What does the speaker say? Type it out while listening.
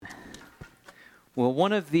Well,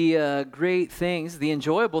 one of the great things, the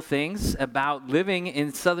enjoyable things about living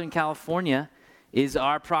in Southern California is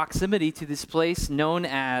our proximity to this place known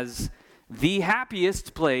as the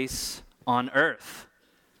happiest place on earth.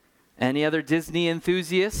 Any other Disney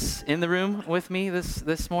enthusiasts in the room with me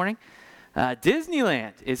this morning?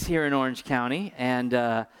 Disneyland is here in Orange County,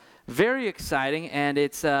 and very exciting, and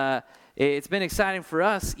it's been exciting for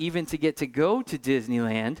us even to get to go to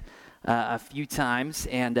Disneyland a few times,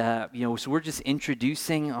 and so we're just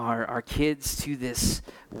introducing our kids to this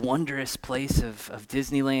wondrous place of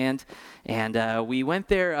Disneyland, and we went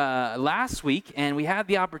there last week, and we had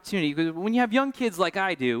the opportunity, because when you have young kids like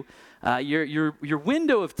I do, your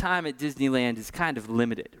window of time at Disneyland is kind of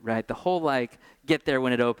limited, right? The whole get there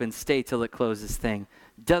when it opens, stay till it closes thing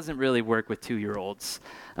doesn't really work with 2-year-olds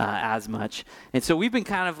as much. And so we've been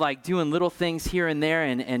kind of doing little things here and there,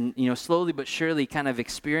 and slowly but surely kind of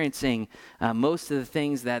experiencing most of the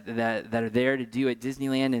things that are there to do at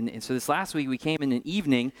Disneyland. And so this last week we came in an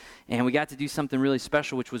evening and we got to do something really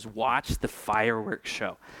special, which was watch the fireworks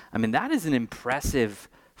show. I mean, that is an impressive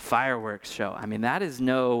fireworks show. I mean, that is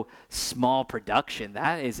no small production.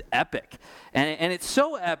 That is epic. And it's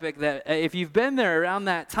so epic that if you've been there around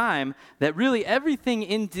that time, that really everything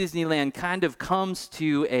in Disneyland kind of comes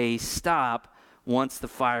to a stop once the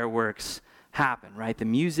fireworks happen, right? The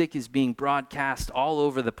music is being broadcast all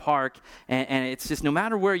over the park, and it's just no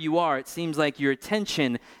matter where you are, it seems like your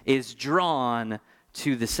attention is drawn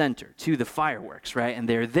to the center, to the fireworks, right? And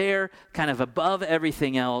they're there kind of above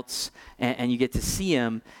everything else, and you get to see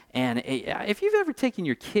them. And if you've ever taken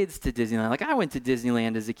your kids to Disneyland, I went to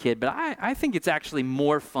Disneyland as a kid, but I think it's actually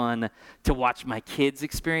more fun to watch my kids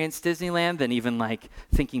experience Disneyland than even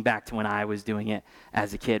thinking back to when I was doing it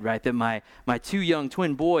as a kid, right? That my 2 young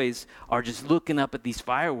twin boys are just looking up at these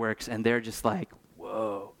fireworks, and they're just like,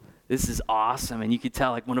 whoa, this is awesome. And you could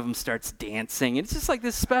tell one of them starts dancing. It's just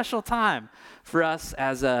this special time for us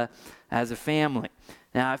as a family.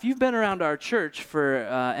 Now, if you've been around our church for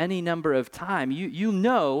any number of time, you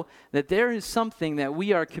know that there is something that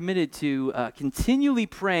we are committed to continually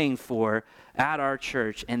praying for at our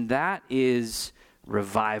church, and that is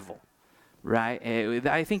revival. Right?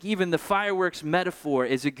 I think even the fireworks metaphor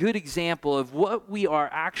is a good example of what we are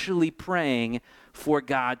actually praying for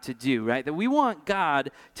God to do, right? That we want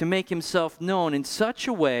God to make himself known in such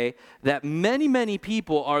a way that many, many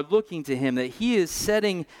people are looking to him, that he is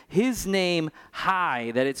setting his name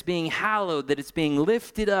high, that it's being hallowed, that it's being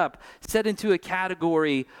lifted up, set into a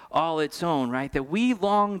category all its own, right? That we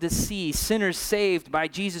long to see sinners saved by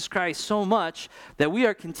Jesus Christ so much that we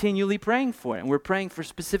are continually praying for it. And we're praying for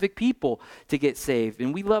specific people to get saved.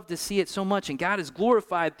 And we love to see it so much, and God is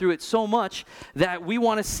glorified through it so much that we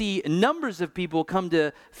want to see numbers of people come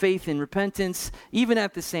to faith and repentance even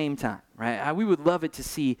at the same time, right? We would love it to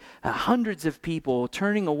see hundreds of people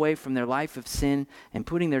turning away from their life of sin and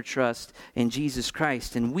putting their trust in Jesus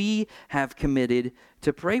Christ, and we have committed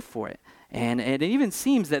to pray for it. And it even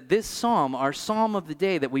seems that this psalm, our psalm of the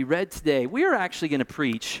day that we read today, we are actually going to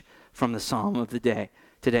preach from the psalm of the day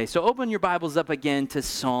today. So open your Bibles up again to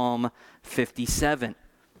Psalm 57.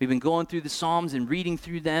 We've been going through the Psalms and reading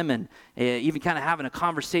through them, and even kind of having a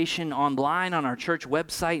conversation online on our church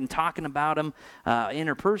website and talking about them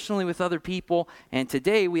interpersonally with other people. And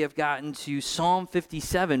today we have gotten to Psalm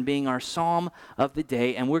 57 being our Psalm of the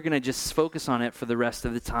day, and we're going to just focus on it for the rest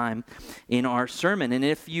of the time in our sermon. And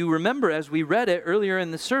if you remember, as we read it earlier in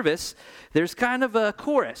the service, there's kind of a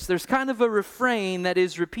chorus, there's kind of a refrain that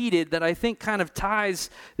is repeated that I think kind of ties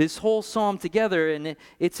this whole psalm together, and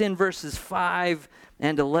it's in verses 5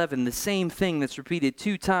 and 11, the same thing that's repeated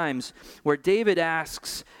 2 times, where David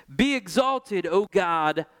asks, "Be exalted, O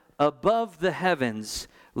God, above the heavens.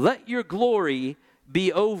 Let your glory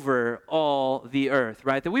be over all the earth,"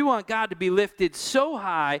 right? That we want God to be lifted so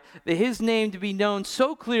high, that his name to be known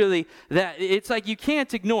so clearly that it's you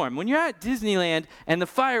can't ignore him. When you're at Disneyland and the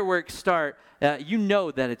fireworks start, you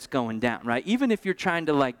know that it's going down, right? Even if you're trying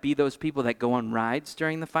to be those people that go on rides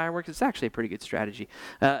during the fireworks, it's actually a pretty good strategy.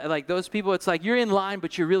 Those people, it's you're in line,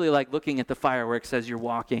 but you're really looking at the fireworks as you're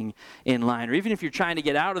walking in line. Or even if you're trying to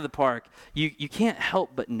get out of the park, you can't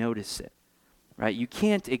help but notice it, right? You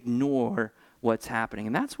can't ignore what's happening.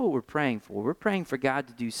 And that's what we're praying for. We're praying for God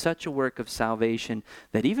to do such a work of salvation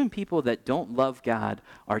that even people that don't love God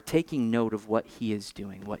are taking note of what he is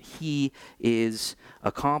doing, what he is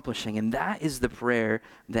accomplishing. And that is the prayer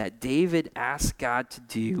that David asked God to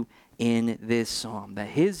do in this psalm, that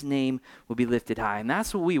his name will be lifted high. And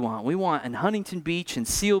that's what we want. We want in Huntington Beach and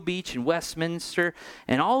Seal Beach and Westminster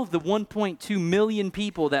and all of the 1.2 million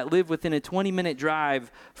people that live within a 20-minute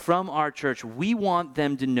drive from our church, we want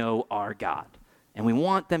them to know our God. And we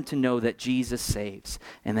want them to know that Jesus saves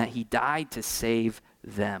and that he died to save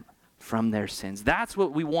them from their sins. That's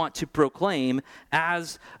what we want to proclaim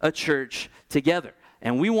as a church together.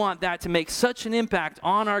 And we want that to make such an impact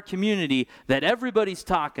on our community that everybody's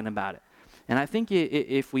talking about it. And I think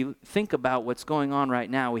if we think about what's going on right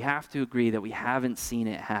now, we have to agree that we haven't seen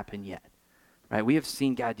it happen yet. Right? We have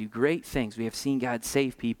seen God do great things. We have seen God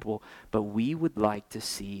save people, but we would like to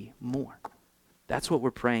see more. That's what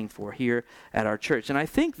we're praying for here at our church. And I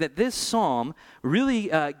think that this psalm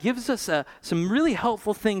really gives us some really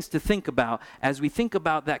helpful things to think about as we think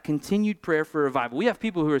about that continued prayer for revival. We have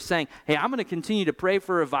people who are saying, hey, I'm going to continue to pray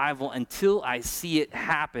for revival until I see it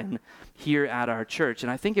happen here at our church.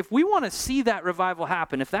 And I think if we want to see that revival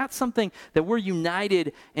happen, if that's something that we're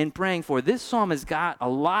united in praying for, this psalm has got a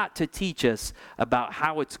lot to teach us about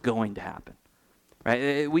how it's going to happen.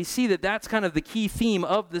 Right? We see that that's kind of the key theme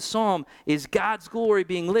of the psalm is God's glory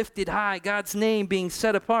being lifted high, God's name being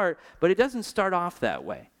set apart, but it doesn't start off that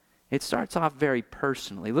way. It starts off very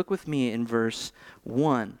personally. Look with me in verse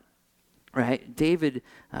 1. Right? David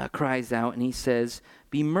cries out and he says,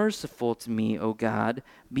 "Be merciful to me, O God,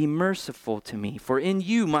 be merciful to me. For in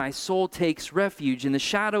you my soul takes refuge. In the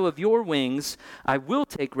shadow of your wings I will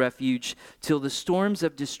take refuge till the storms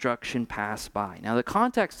of destruction pass by." Now the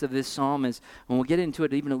context of this psalm is, and we'll get into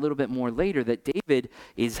it even a little bit more later, that David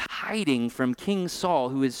is hiding from King Saul,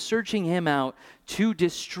 who is searching him out to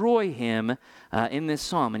destroy him in this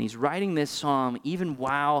psalm. And he's writing this psalm even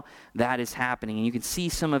while that is happening. And you can see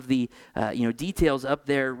some of the details up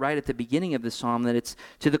there right at the beginning of the psalm, that it's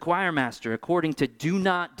to the choir master, according to "do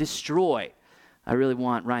not destroy." I really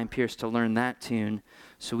want Ryan Pierce to learn that tune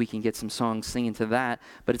so we can get some songs singing to that.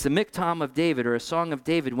 But it's a miktam of David, or a song of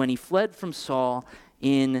David, when he fled from Saul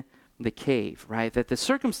in the cave, right? That the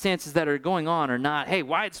circumstances that are going on are not, hey,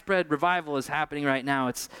 widespread revival is happening right now.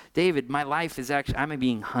 It's, David, my life is actually, I'm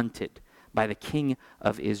being hunted by the king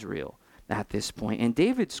of Israel at this point. And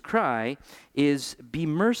David's cry is, "Be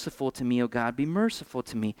merciful to me, O God, be merciful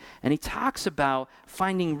to me." And he talks about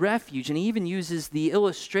finding refuge, and he even uses the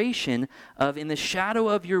illustration of, "In the shadow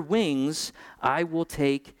of your wings, I will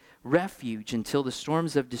take refuge until the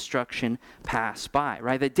storms of destruction pass by,"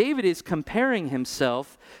 right? That David is comparing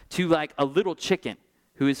himself to like a little chicken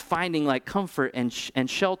who is finding like comfort and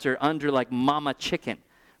shelter under like mama chicken,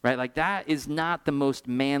 right? Like that is not the most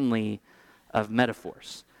manly of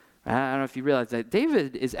metaphors. I don't know if you realize that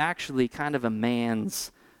David is actually kind of a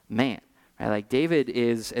man's man. Right? Like David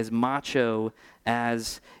is as macho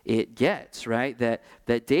as it gets, right? That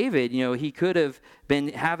David, he could have been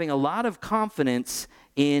having a lot of confidence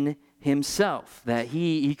in himself. That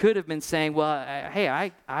he could have been saying, well,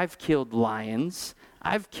 hey, I've killed lions,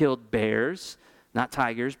 I've killed bears, not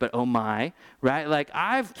tigers, but oh my, right? Like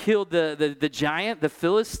I've killed the giant, the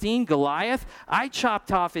Philistine, Goliath. I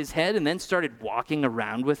chopped off his head and then started walking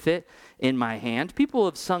around with it in my hand. People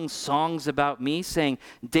have sung songs about me saying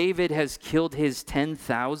David has killed his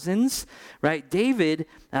 10,000s, right? David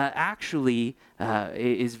actually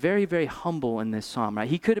is very, very humble in this psalm, right?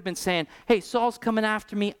 He could have been saying, hey, Saul's coming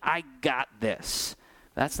after me. I got this.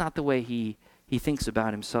 That's not the way he thinks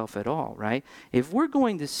about himself at all, right? If we're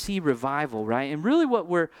going to see revival, right, and really what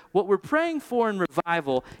we're praying for in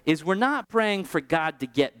revival is we're not praying for God to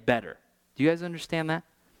get better. Do you guys understand that?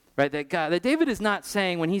 Right? That David is not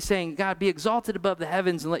saying, when he's saying, God, be exalted above the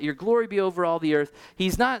heavens and let your glory be over all the earth,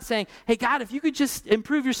 he's not saying, hey, God, if you could just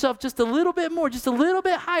improve yourself just a little bit more, just a little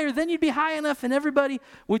bit higher, then you'd be high enough and everybody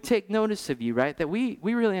would take notice of you, right? That we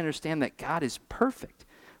really understand that God is perfect.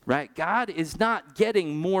 Right? God is not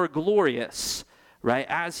getting more glorious, right,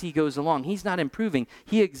 as he goes along. He's not improving.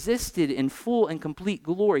 He existed in full and complete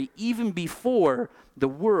glory even before the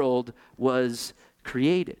world was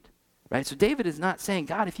created. Right? So David is not saying,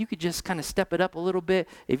 God, if you could just kind of step it up a little bit,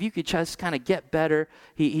 if you could just kind of get better.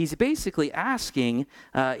 He's basically asking,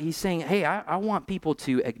 he's saying, hey, I want people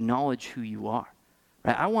to acknowledge who you are.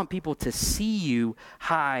 Right? I want people to see you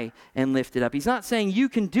high and lifted up. He's not saying you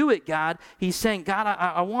can do it, God. He's saying, God,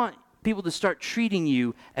 I want people to start treating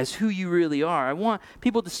you as who you really are. I want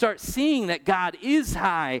people to start seeing that God is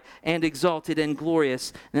high and exalted and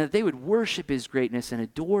glorious, and that they would worship his greatness and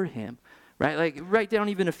adore him. Right? Like, write down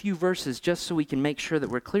even a few verses just so we can make sure that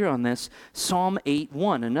we're clear on this. Psalm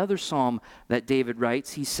 8:1, another psalm that David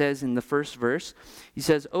writes. He says in the first verse, he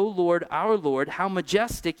says, O Lord, our Lord, how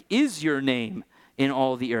majestic is your name in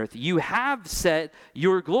all the earth. You have set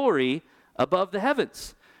your glory above the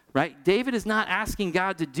heavens. right? David is not asking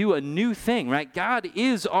God to do a new thing, right? God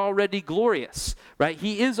is already glorious, right?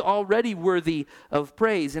 He is already worthy of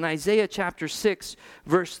praise. In Isaiah chapter 6,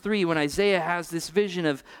 verse 3, when Isaiah has this vision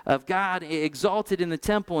of God exalted in the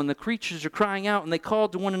temple and the creatures are crying out and they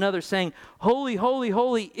called to one another saying, "Holy, holy,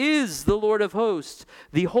 holy is the Lord of hosts.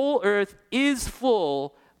 The whole earth is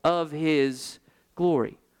full of his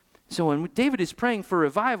glory." So when David is praying for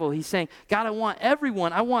revival, he's saying, God, I want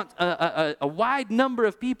everyone, I want a wide number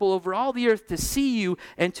of people over all the earth to see you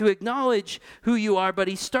and to acknowledge who you are. But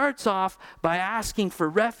he starts off by asking for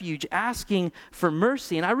refuge, asking for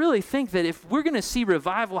mercy. And I really think that if we're going to see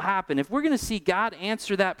revival happen, if we're going to see God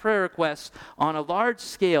answer that prayer request on a large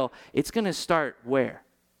scale, it's going to start where?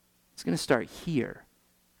 It's going to start here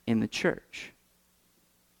in the church.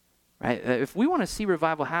 Right? If we want to see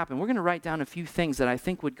revival happen, we're going to write down a few things that I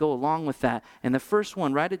think would go along with that. And the first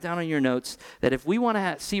one, write it down on your notes, that if we want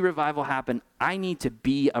to see revival happen, I need to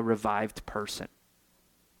be a revived person.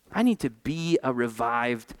 I need to be a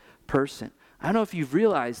revived person. I don't know if you've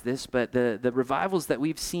realized this, but the revivals that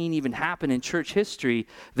we've seen even happen in church history,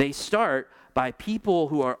 they start by people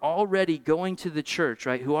who are already going to the church,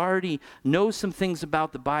 right? Who already know some things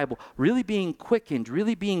about the Bible, really being quickened,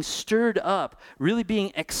 really being stirred up, really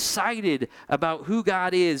being excited about who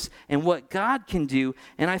God is and what God can do.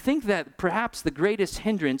 And I think that perhaps the greatest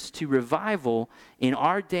hindrance to revival in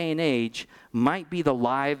our day and age might be the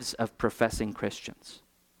lives of professing Christians.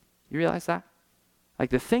 You realize that? Like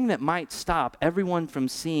the thing that might stop everyone from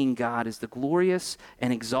seeing God as the glorious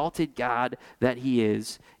and exalted God that he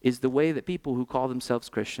is the way that people who call themselves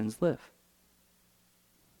Christians live.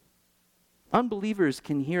 Unbelievers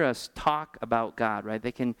can hear us talk about God, right?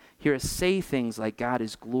 They can hear us say things like God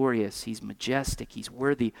is glorious, he's majestic, he's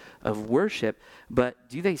worthy of worship, but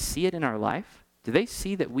do they see it in our life? Do they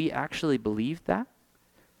see that we actually believe that?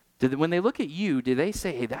 When they look at you, do they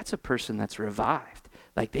say, hey, that's a person that's revived?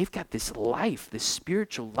 Like they've got this life, this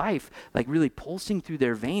spiritual life, like really pulsing through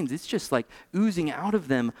their veins. It's just like oozing out of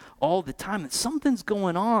them all the time. That something's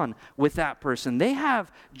going on with that person. They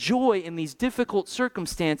have joy in these difficult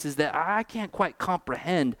circumstances that I can't quite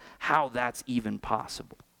comprehend how that's even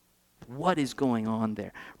possible. What is going on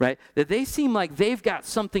there, right? That they seem like they've got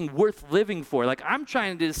something worth living for. Like I'm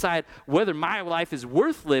trying to decide whether my life is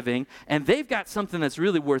worth living, and they've got something that's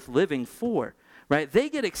really worth living for. Right? They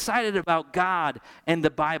get excited about God and the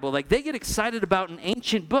Bible. Like they get excited about an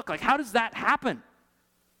ancient book. Like how does that happen?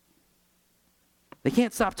 They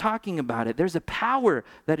can't stop talking about it. There's a power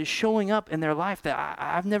that is showing up in their life that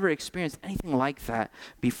I've never experienced anything like that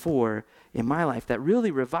before in my life. That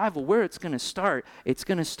really revival, where it's going to start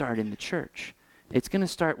in the church. It's going to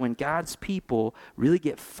start when God's people really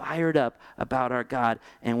get fired up about our God,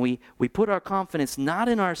 and we put our confidence not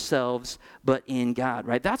in ourselves, but in God,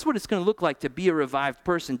 right? That's what it's going to look like to be a revived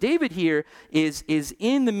person. David here is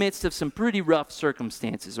in the midst of some pretty rough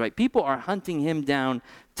circumstances, right? People are hunting him down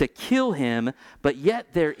to kill him, but yet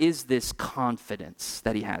there is this confidence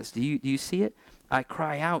that he has. Do you see it? I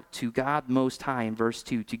cry out to God Most High in verse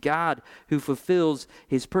 2, to God who fulfills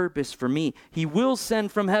his purpose for me. He will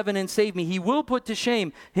send from heaven and save me. He will put to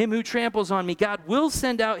shame him who tramples on me. God will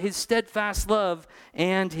send out his steadfast love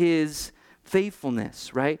and his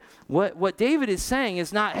faithfulness, right? What David is saying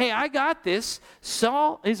is not, hey, I got this.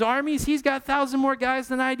 Saul, his armies, he's got 1,000 more guys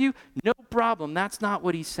than I do. No problem. That's not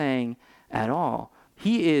what he's saying at all.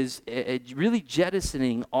 He is really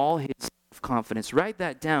jettisoning all his confidence. Write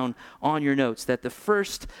that down on your notes, that the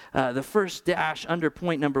first dash under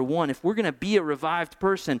point number 1, if we're going to be a revived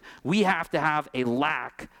person, we have to have a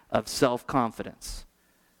lack of self-confidence.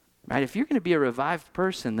 Right? If you're going to be a revived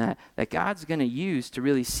person that God's going to use to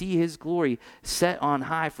really see his glory set on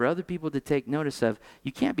high for other people to take notice of,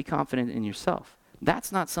 you can't be confident in yourself.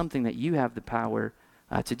 That's not something that you have the power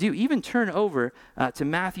to do. Even turn over to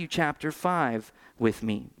Matthew chapter 5 with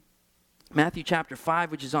me. Matthew chapter 5,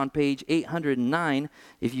 which is on page 809,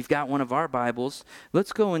 if you've got one of our Bibles.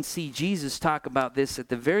 Let's go and see Jesus talk about this at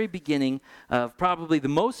the very beginning of probably the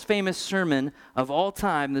most famous sermon of all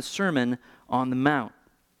time, the Sermon on the Mount.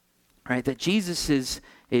 Right, that Jesus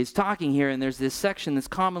is talking here, and there's this section that's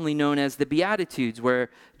commonly known as the Beatitudes, where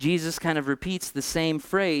Jesus kind of repeats the same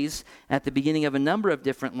phrase at the beginning of a number of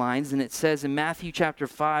different lines, and it says in Matthew chapter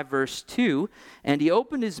 5, verse 2, "And he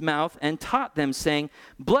opened his mouth and taught them, saying,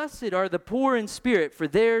 Blessed are the poor in spirit, for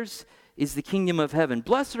theirs is the kingdom of heaven.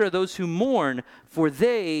 Blessed are those who mourn, for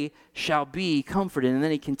they shall be comforted." And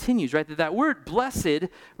then he continues, right? That word blessed,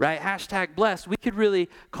 right? Hashtag blessed, we could really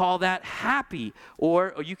call that happy,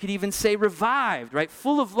 or you could even say revived, right?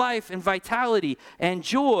 Full of life and vitality and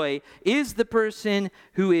joy is the person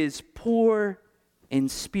who is poor in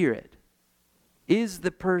spirit. is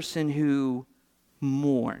the person who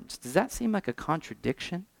mourns. Does that seem like a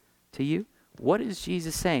contradiction to you? What is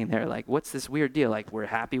Jesus saying there? Like, what's this weird deal? Like, we're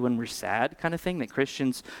happy when we're sad kind of thing, that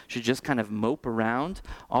Christians should just kind of mope around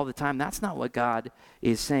all the time? That's not what God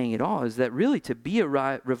is saying at all. Is that really to be a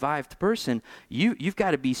revived person, you've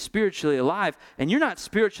got to be spiritually alive, and you're not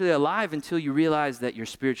spiritually alive until you realize that you're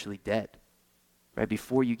spiritually dead. Right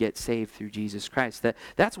before you get saved through Jesus Christ.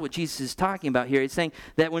 That's what Jesus is talking about here. He's saying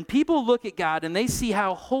that when people look at God and they see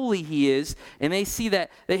how holy he is, and they see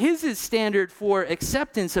that his standard for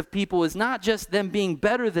acceptance of people is not just them being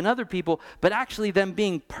better than other people, but actually them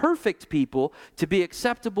being perfect people to be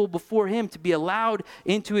acceptable before him, to be allowed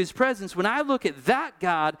into his presence. When I look at that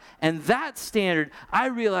God and that standard, I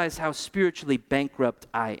realize how spiritually bankrupt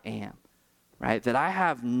I am. Right? That I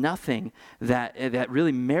have nothing that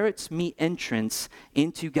really merits me entrance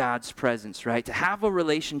into God's presence, right? To have a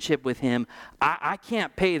relationship with him, I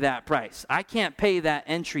can't pay that price. I can't pay that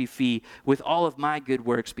entry fee with all of my good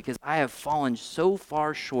works because I have fallen so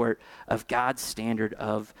far short of God's standard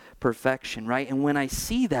of perfection, right? And when I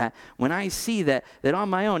see that on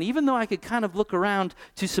my own, even though I could kind of look around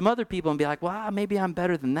to some other people and be like, well, maybe I'm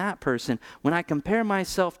better than that person. When I compare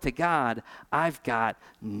myself to God, I've got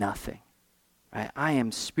nothing. Right? I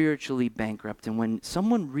am spiritually bankrupt. And when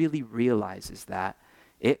someone really realizes that,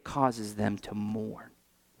 it causes them to mourn.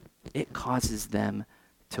 It causes them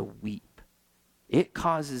to weep. It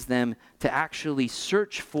causes them to actually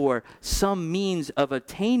search for some means of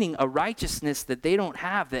attaining a righteousness that they don't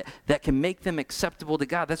have that can make them acceptable to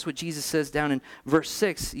God. That's what Jesus says down in verse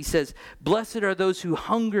 6. He says, "Blessed are those who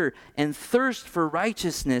hunger and thirst for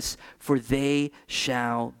righteousness, for they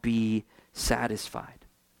shall be satisfied."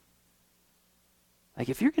 Like,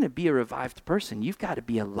 if you're going to be a revived person, you've got to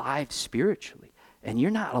be alive spiritually. And you're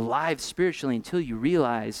not alive spiritually until you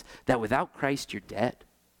realize that without Christ, you're dead.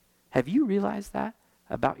 Have you realized that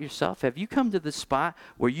about yourself? Have you come to the spot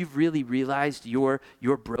where you've really realized your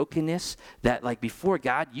brokenness, that like before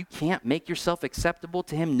God, you can't make yourself acceptable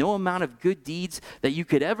to him? No amount of good deeds that you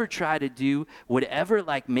could ever try to do would ever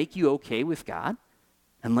like make you okay with God?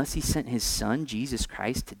 Unless he sent his son, Jesus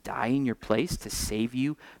Christ, to die in your place, to save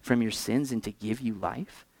you from your sins and to give you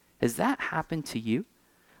life? Has that happened to you?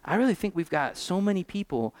 I really think we've got so many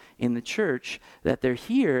people in the church that they're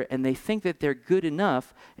here and they think that they're good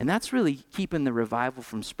enough, and that's really keeping the revival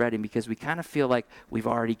from spreading because we kind of feel like we've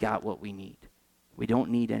already got what we need. We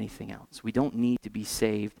don't need anything else. We don't need to be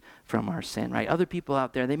saved from our sin, right? Other people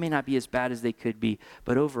out there, they may not be as bad as they could be,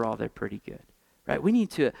 but overall they're pretty good. Right? We need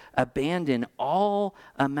to abandon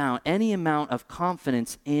any amount of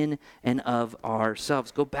confidence in and of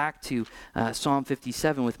ourselves. Go back to Psalm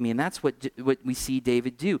 57 with me, and that's what we see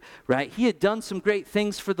David do, right? He had done some great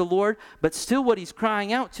things for the Lord, but still what he's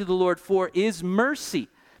crying out to the Lord for is mercy.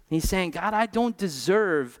 He's saying, God, I don't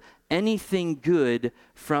deserve anything good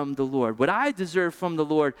from the Lord. What I deserve from the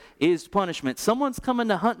Lord is punishment. Someone's coming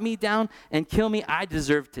to hunt me down and kill me. I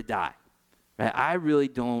deserve to die. Right? I really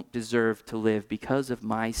don't deserve to live because of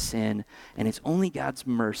my sin, and it's only God's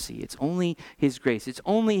mercy. It's only his grace. It's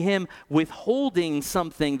only him withholding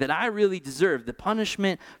something that I really deserve, the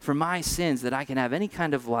punishment for my sins, that I can have any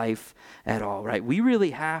kind of life at all, right? We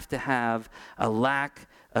really have to have a lack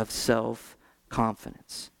of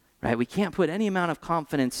self-confidence. Right? We can't put any amount of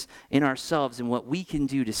confidence in ourselves and what we can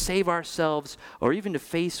do to save ourselves or even to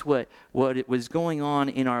face what it was going on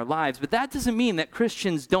in our lives. But that doesn't mean that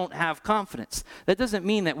Christians don't have confidence. That doesn't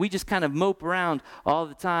mean that we just kind of mope around all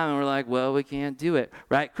the time and we're like, well, we can't do it.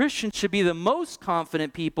 Right? Christians should be the most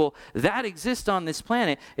confident people that exist on this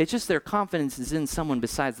planet. It's just their confidence is in someone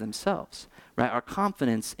besides themselves. Right? Our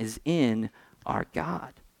confidence is in our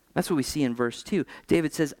God. That's what we see in verse 2.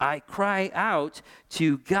 David says, I cry out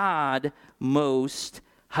to God Most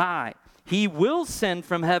High. He will send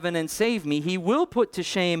from heaven and save me. He will put to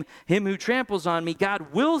shame him who tramples on me.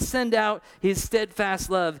 God will send out his steadfast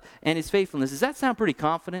love and his faithfulness. Does that sound pretty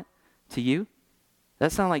confident to you? Does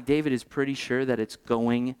that sound like David is pretty sure that it's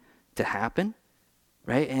going to happen?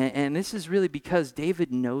 Right? And this is really because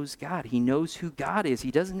David knows God. He knows who God is. He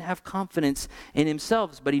doesn't have confidence in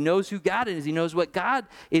himself, but he knows who God is. He knows what God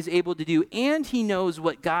is able to do, and he knows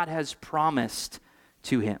what God has promised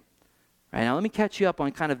to him. Right, now let me catch you up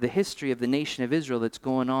on kind of the history of the nation of Israel that's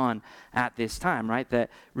going on at this time, right? That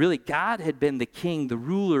really God had been the king, the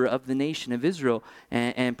ruler of the nation of Israel,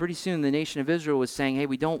 and pretty soon the nation of Israel was saying, hey,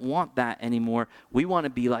 we don't want that anymore. We want to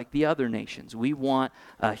be like the other nations. We want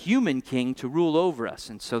a human king to rule over us.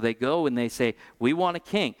 And so they go and they say, we want a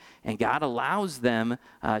king. And God allows them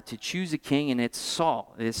to choose a king, and it's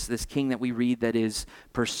Saul, this king that we read that is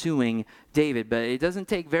pursuing David. But it doesn't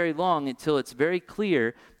take very long until it's very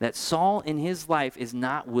clear that Saul in his life is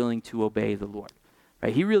not willing to obey the Lord.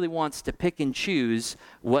 Right? He really wants to pick and choose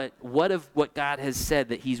what God has said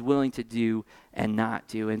that he's willing to do and not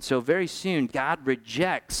do. And so very soon, God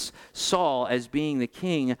rejects Saul as being the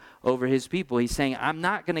king over his people. He's saying, I'm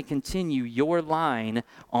not going to continue your line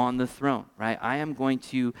on the throne, right? I am going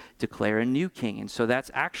to declare a new king. And so that's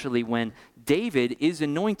actually when David is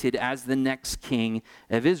anointed as the next king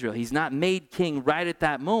of Israel. He's not made king right at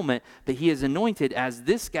that moment, but he is anointed as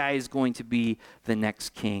this guy is going to be the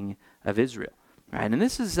next king of Israel. Right, and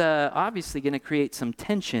this is obviously going to create some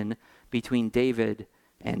tension between David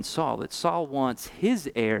and Saul. That Saul wants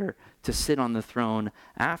his heir to sit on the throne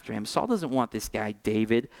after him. Saul doesn't want this guy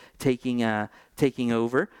David taking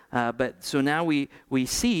over. But so now we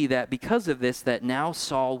see that because of this, that now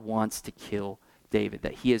Saul wants to kill David,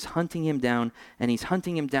 that he is hunting him down, and he's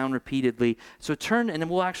hunting him down repeatedly. So turn, and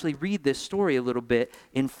we'll actually read this story a little bit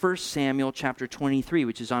in 1 Samuel chapter 23,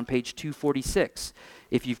 which is on page 246,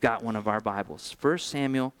 if you've got one of our Bibles. 1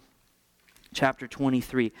 Samuel chapter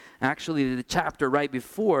 23. Actually, the chapter right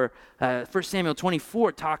before 1 Samuel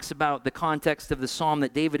 24 talks about the context of the psalm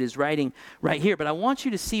that David is writing right here. But I want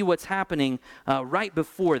you to see what's happening right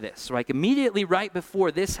before this. Like immediately right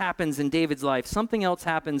before this happens in David's life, something else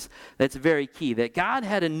happens that's very key. That God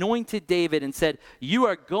had anointed David and said, you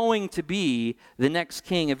are going to be the next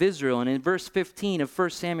king of Israel. And in verse 15 of 1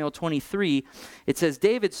 Samuel 23, it says,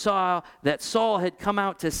 David saw that Saul had come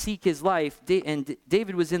out to seek his life, and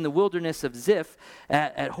David was in the wilderness of Ziph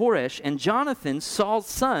at Horesh, and Jonathan, Saul's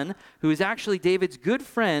son, who is actually David's good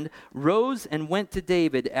friend, rose and went to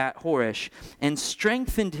David at Horesh and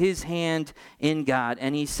strengthened his hand in God.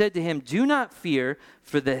 And he said to him, do not fear,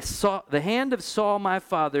 for the hand of Saul my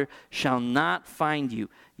father shall not find you.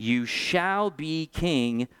 You shall be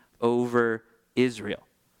king over Israel.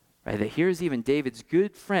 Right, that here's even David's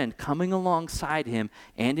good friend coming alongside him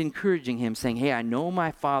and encouraging him, saying, hey, I know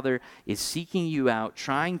my father is seeking you out,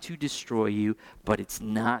 trying to destroy you, but it's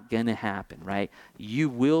not going to happen, right? You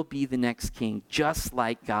will be the next king, just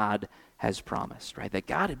like God has promised, right? That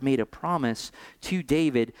God had made a promise to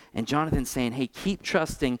David, and Jonathan saying, hey, keep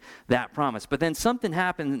trusting that promise. But then something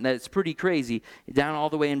happened that's pretty crazy, down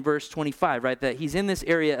all the way in verse 25, right? That he's in this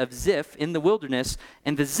area of Ziph in the wilderness,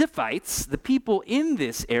 and the Ziphites, the people in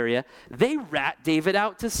this area, they rat David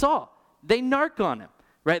out to Saul. They narc on him.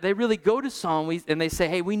 Right? They really go to Saul and they say,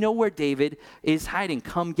 hey, we know where David is hiding.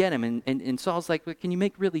 Come get him. And Saul's like, well, can you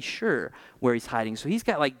make really sure where he's hiding? So he's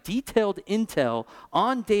got like detailed intel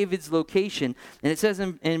on David's location. And it says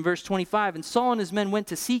in verse 25, and Saul and his men went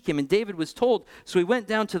to seek him, and David was told. So he went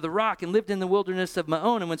down to the rock and lived in the wilderness of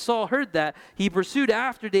Maon. And when Saul heard that, he pursued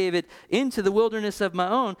after David into the wilderness of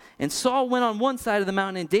Maon. And Saul went on one side of the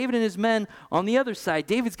mountain, and David and his men on the other side.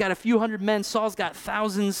 David's got a few hundred men. Saul's got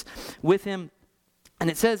thousands with him. And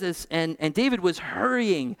it says this, and David was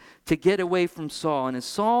hurrying to get away from Saul. And as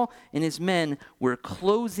Saul and his men were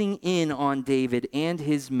closing in on David and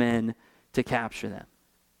his men to capture them.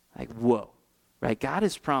 Like, whoa, right? God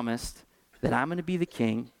has promised that I'm going to be the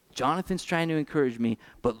king. Jonathan's trying to encourage me,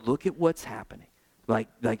 but look at what's happening.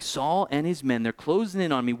 Like Saul and his men, they're closing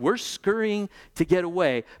in on me. We're scurrying to get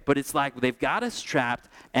away, but it's like they've got us trapped,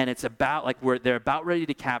 and it's about like they're about ready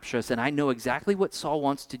to capture us, and I know exactly what Saul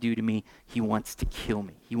wants to do to me. He wants to kill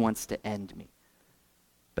me. He wants to end me.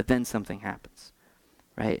 But then something happens,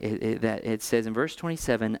 right? It says in verse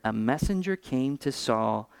 27, a messenger came to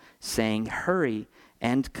Saul saying, hurry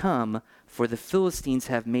and come, for the Philistines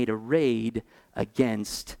have made a raid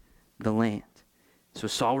against the land. So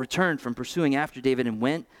Saul returned from pursuing after David and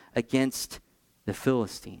went against the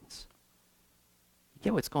Philistines. You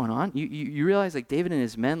get what's going on? You realize like David and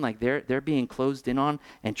his men, like they're being closed in on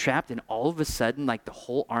and trapped, and all of a sudden like the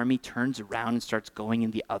whole army turns around and starts going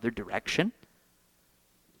in the other direction.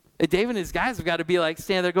 And David and his guys have got to be like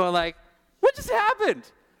standing there going like, what just happened?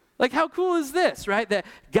 Like, how cool is this, right? That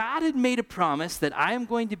God had made a promise that I am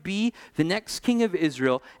going to be the next king of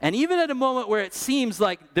Israel. And even at a moment where it seems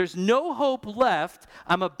like there's no hope left,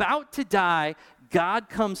 I'm about to die, God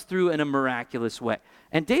comes through in a miraculous way.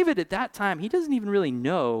 And David at that time, he doesn't even really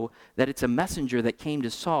know that it's a messenger that came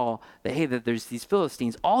to Saul, that, hey, that there's these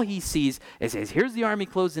Philistines. All he sees is, here's the army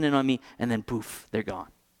closing in on me, and then poof, they're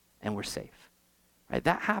gone, and we're safe. Right?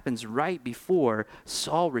 That happens right before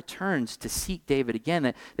Saul returns to seek David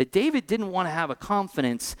again. That David didn't want to have a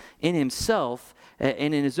confidence in himself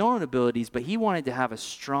and in his own abilities, but he wanted to have a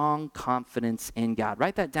strong confidence in God.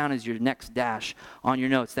 Write that down as your next dash on your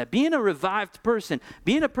notes. That being a revived person,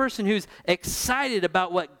 being a person who's excited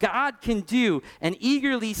about what God can do and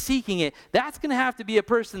eagerly seeking it, that's going to have to be a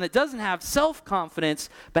person that doesn't have self-confidence,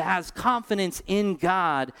 but has confidence in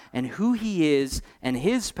God and who he is and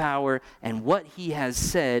his power and what he has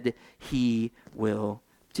said he will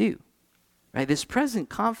do. Right? This present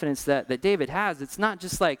confidence that David has, it's not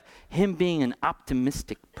just like him being an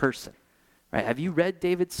optimistic person. Right? Have you read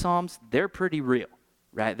David's Psalms? They're pretty real.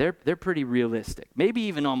 Right? They're pretty realistic. Maybe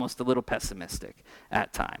even almost a little pessimistic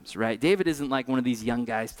at times, right? David isn't like one of these young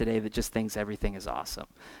guys today that just thinks everything is awesome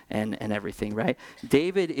and everything, right?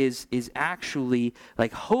 David is actually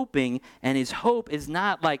like hoping, and his hope is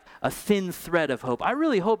not like a thin thread of hope. I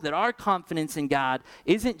really hope that our confidence in God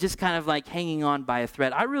isn't just kind of like hanging on by a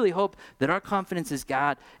thread. I really hope that our confidence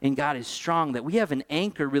in God is strong, that we have an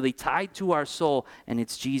anchor really tied to our soul, and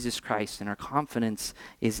it's Jesus Christ, and our confidence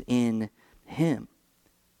is in him.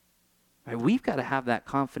 Right, we've got to have that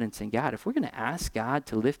confidence in God. If we're going to ask God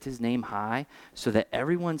to lift his name high so that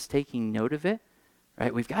everyone's taking note of it,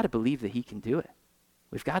 right, we've got to believe that he can do it.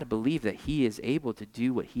 We've got to believe that he is able to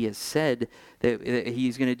do what he has said that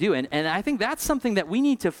he's going to do. And I think that's something that we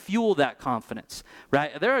need to fuel that confidence,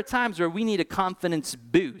 right? There are times where we need a confidence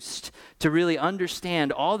boost to really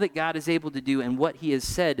understand all that God is able to do and what he has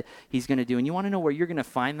said he's going to do. And you want to know where you're going to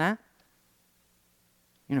find that?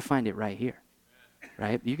 You're going to find it right here.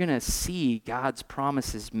 Right? You're going to see God's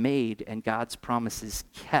promises made and God's promises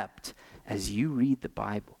kept as you read the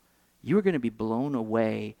Bible. You are going to be blown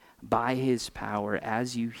away by his power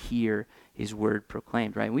as you hear his word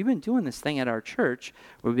proclaimed, right? We've been doing this thing at our church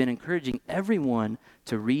where we've been encouraging everyone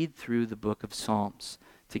to read through the book of Psalms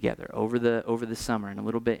together over the summer and a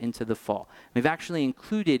little bit into the fall. We've actually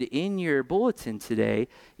included in your bulletin today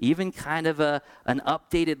even kind of an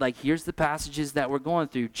updated, like, here's the passages that we're going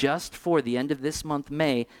through just for the end of this month,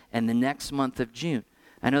 May, and the next month of June.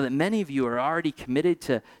 I know that many of you are already committed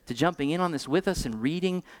to jumping in on this with us and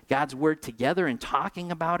reading God's word together and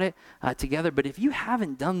talking about it together. But if you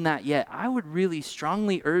haven't done that yet, I would really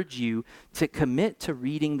strongly urge you to commit to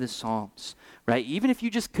reading the Psalms, right? Even if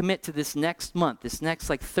you just commit to this next month, this next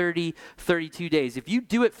like 30, 32 days, if you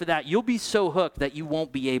do it for that, you'll be so hooked that you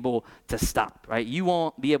won't be able to stop, right? You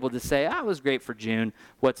won't be able to say, it was great for June,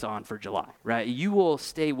 what's on for July, right? You will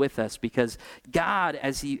stay with us because God,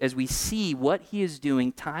 as we see what he is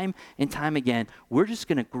doing time and time again, we're just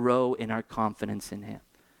going to grow in our confidence in him.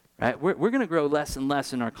 Right? We're going to grow less and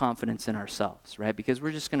less in our confidence in ourselves, right? Because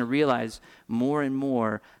we're just going to realize more and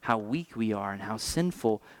more how weak we are and how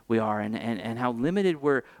sinful we are and how limited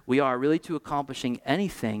we are really to accomplishing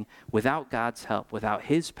anything without God's help, without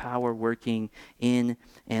his power working in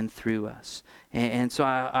and through us. And so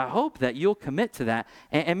I hope that you'll commit to that.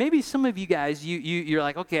 And maybe some of you guys, you're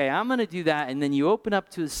like, okay, I'm going to do that. And then you open up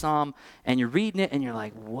to a psalm and you're reading it and you're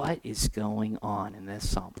like, what is going on in this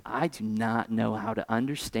psalm? I do not know how to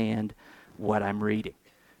understand what I'm reading,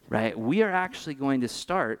 right? We are actually going to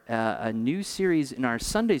start a new series in our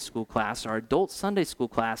Sunday school class, our adult Sunday school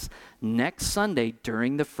class, next Sunday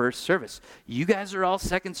during the first service. You guys are all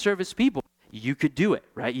second service people. You could do it,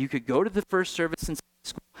 right? You could go to the first service and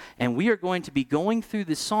school, and we are going to be going through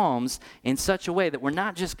the Psalms in such a way that we're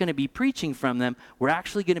not just going to be preaching from them, we're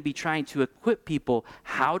actually going to be trying to equip people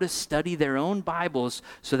how to study their own Bibles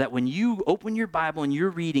so that when you open your Bible and you're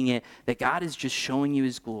reading it, that God is just showing you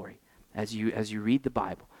his glory as you read the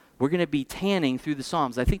Bible. We're going to be tanning through the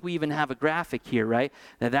Psalms. I think we even have a graphic here, right?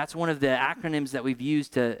 That's one of the acronyms that we've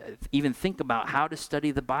used to even think about how to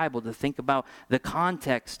study the Bible, to think about the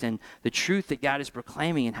context and the truth that God is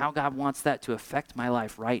proclaiming and how God wants that to affect my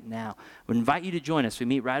life right now. We invite you to join us. We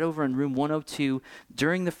meet right over in room 102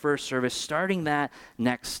 during the first service, starting that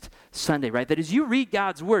next Sunday, right? That as you read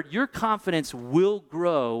God's word, your confidence will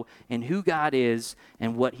grow in who God is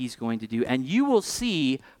and what he's going to do. And you will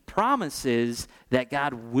see promises that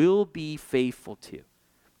God will be faithful to.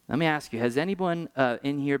 Let me ask you, has anyone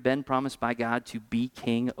in here been promised by God to be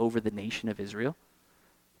king over the nation of Israel?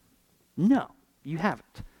 No, you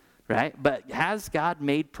haven't, right? But has God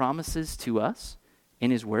made promises to us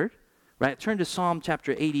in his word? Right? Turn to Psalm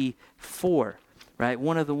chapter 84, right?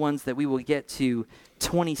 One of the ones that we will get to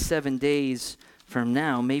 27 days from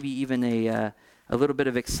now, maybe even a little bit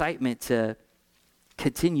of excitement to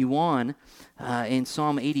continue on. In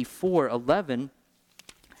Psalm 84:11,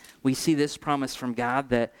 we see this promise from God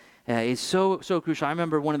that is so crucial. I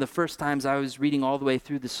remember one of the first times I was reading all the way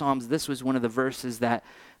through the Psalms, this was one of the verses that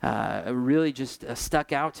really just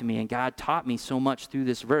stuck out to me, and God taught me so much through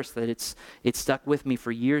this verse that it stuck with me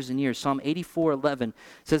for years and years. Psalm 84:11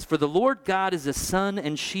 says, "For the Lord God is a sun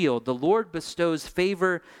and shield. The Lord bestows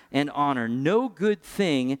favor and honor. No good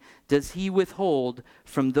thing does he withhold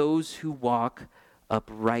from those who walk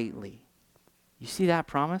uprightly." You see that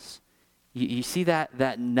promise? You see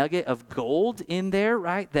that nugget of gold in there,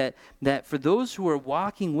 right? That for those who are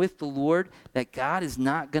walking with the Lord, that God is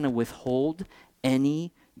not going to withhold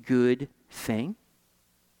any good thing.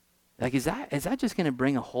 Like, is that just going to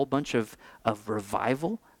bring a whole bunch of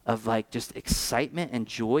revival, of like just excitement and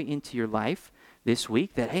joy into your life this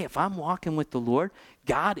week? That, hey, if I'm walking with the Lord,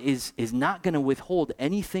 God is not going to withhold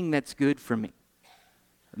anything that's good for me.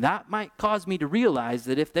 That might cause me to realize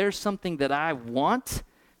that if there's something that I want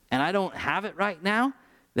and I don't have it right now,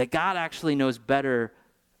 that God actually knows better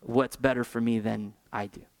what's better for me than I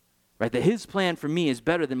do. Right? That his plan for me is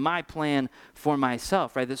better than my plan for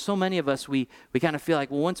myself. Right? That so many of us, we kind of feel like,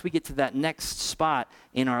 well, once we get to that next spot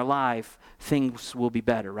in our life, things will be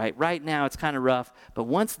better. Right now it's kind of rough, but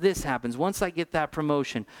once this happens, once I get that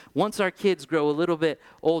promotion, once our kids grow a little bit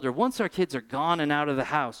older, once our kids are gone and out of the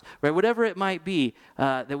house, right? Whatever it might be,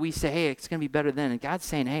 that we say, hey, it's going to be better then. And God's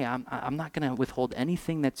saying, hey, I'm not going to withhold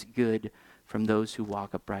anything that's good from those who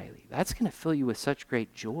walk uprightly. That's going to fill you with such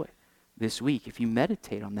great joy this week if you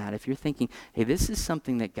meditate on that. If you're thinking, hey, this is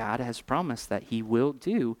something that God has promised that he will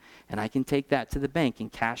do, and I can take that to the bank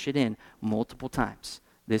and cash it in multiple times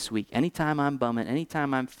this week. Anytime I'm bumming,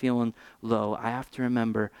 anytime I'm feeling low, I have to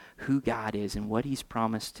remember who God is and what he's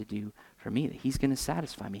promised to do for me, that he's going to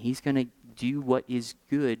satisfy me. He's going to do what is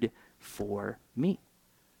good for me.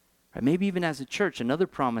 Right? Maybe even as a church, another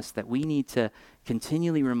promise that we need to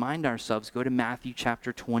continually remind ourselves, go to Matthew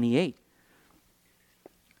chapter 28.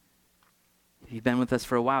 If you've been with us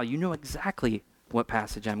for a while, you know exactly what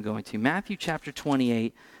passage I'm going to. Matthew chapter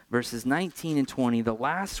 28, verses 19 and 20, the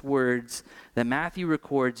last words that Matthew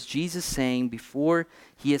records Jesus saying before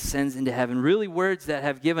he ascends into heaven. Really words that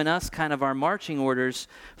have given us kind of our marching orders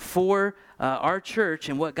for our church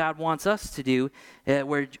and what God wants us to do,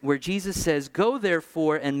 where Jesus says, "Go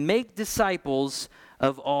therefore and make disciples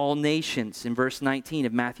of all nations," in verse 19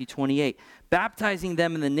 of Matthew 28. "Baptizing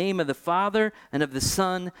them in the name of the Father and of the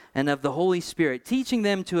Son and of the Holy Spirit, teaching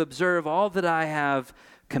them to observe all that I have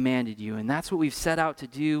commanded you." And that's what we've set out to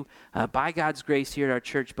do by God's grace here at our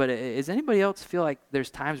church. But does anybody else feel like there's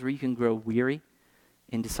times where you can grow weary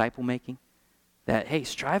in disciple making? That, hey,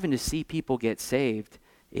 striving to see people get saved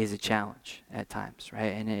is a challenge at times,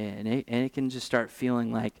 right? And it can just start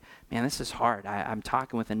feeling like, man, this is hard. I'm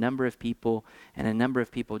talking with a number of people, and a number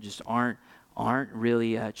of people just aren't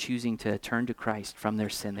really choosing to turn to Christ from their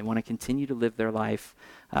sin. They want to continue to live their life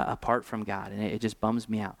apart from God, and it just bums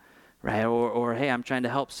me out, right? Or hey, I'm trying to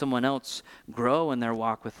help someone else grow in their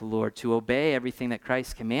walk with the Lord, to obey everything that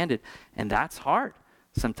Christ commanded, and that's hard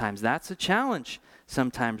sometimes. That's a challenge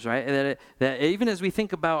sometimes, right? That even as we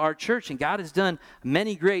think about our church, and God has done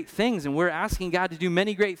many great things, and we're asking God to do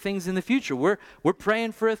many great things in the future. We're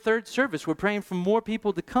praying for a third service. We're praying for more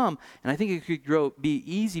people to come. And I think it could be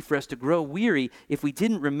easy for us to grow weary if we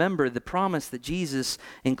didn't remember the promise that Jesus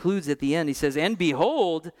includes at the end. He says, "And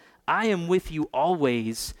behold, I am with you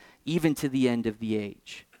always, even to the end of the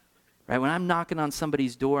age." Right? When I'm knocking on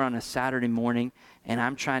somebody's door on a Saturday morning and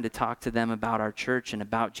I'm trying to talk to them about our church and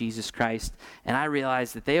about Jesus Christ, and I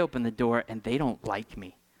realize that they open the door and they don't like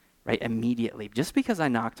me, right, immediately. Just because I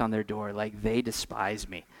knocked on their door, like, they despise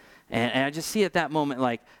me. And I just see at that moment,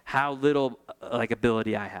 like, how little,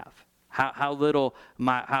 ability I have. How little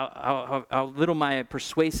my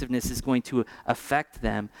persuasiveness is going to affect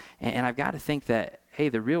them. And I've got to think that, hey,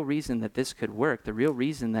 the real reason that this could work, the real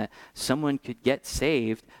reason that someone could get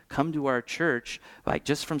saved, come to our church, like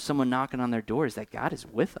just from someone knocking on their door, is that God is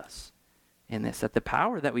with us in this. That the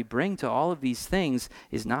power that we bring to all of these things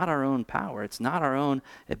is not our own power. It's not our own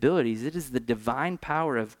abilities. It is the divine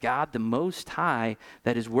power of God the Most High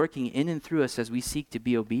that is working in and through us as we seek to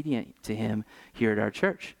be obedient to him here at our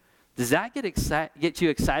church. Does that get you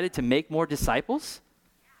excited to make more disciples?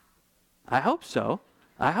 I hope so.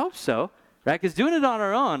 Right? Because doing it on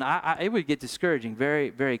our own, it would get discouraging very,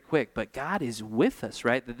 very quick. But God is with us,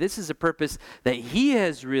 right? That this is a purpose that he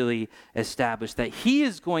has really established, that he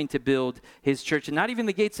is going to build his church, and not even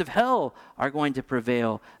the gates of hell are going to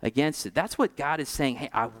prevail against it. That's what God is saying, hey,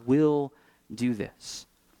 I will do this.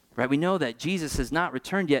 Right? We know that Jesus has not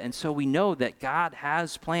returned yet, and so we know that God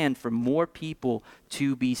has planned for more people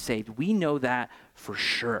to be saved. We know that for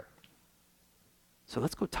sure. So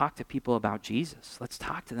let's go talk to people about Jesus. Let's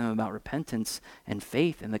talk to them about repentance and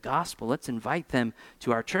faith and the gospel. Let's invite them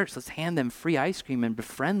to our church. Let's hand them free ice cream and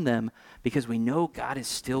befriend them because we know God is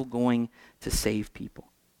still going to save people.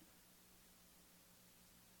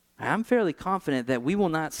 I'm fairly confident that we will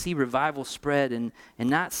not see revival spread and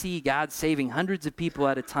not see God saving hundreds of people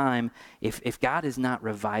at a time if God is not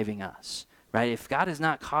reviving us. Right? If God is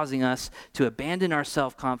not causing us to abandon our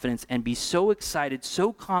self-confidence and be so excited,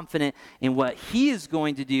 so confident in what he is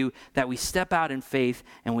going to do that we step out in faith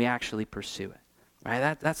and we actually pursue it.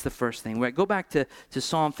 Right? That's the first thing. Right? Go back to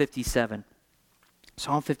Psalm 57.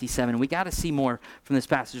 Psalm 57, we got to see more from this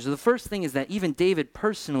passage. So the first thing is that even David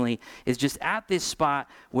personally is just at this spot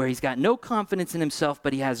where he's got no confidence in himself,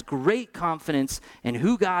 but he has great confidence in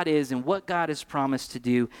who God is and what God has promised to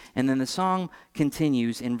do. And then the song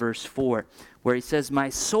continues in verse 4, where he says, "My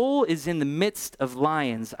soul is in the midst of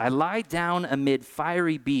lions. I lie down amid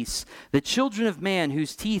fiery beasts, the children of man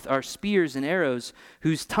whose teeth are spears and arrows,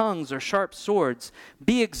 whose tongues are sharp swords.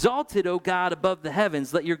 Be exalted, O God, above the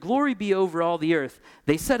heavens. Let your glory be over all the earth.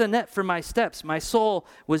 They set a net for my steps. My soul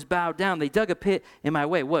was bowed down. They dug a pit in my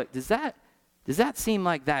way." What, does that seem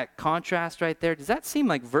like that contrast right there? Does that seem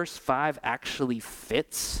like verse 5 actually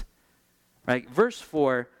fits? Right? Verse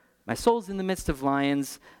 4, my soul's in the midst of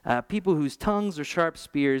lions, people whose tongues are sharp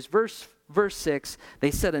spears. Verse 6,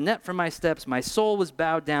 they set a net for my steps. My soul was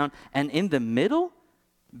bowed down. And in the middle,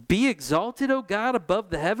 be exalted, O God,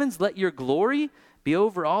 above the heavens. Let your glory be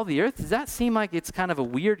over all the earth. Does that seem like it's kind of a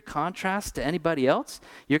weird contrast to anybody else?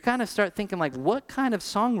 You kind of start thinking like, what kind of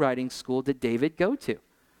songwriting school did David go to?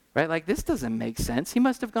 Right? Like, this doesn't make sense. He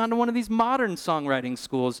must have gone to one of these modern songwriting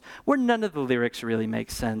schools where none of the lyrics really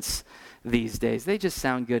make sense these days. They just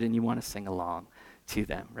sound good and you want to sing along to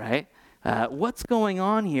them, right? What's going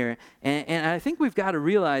on here? And I think we've got to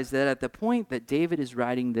realize that at the point that David is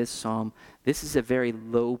writing this psalm, this is a very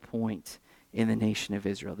low point in the nation of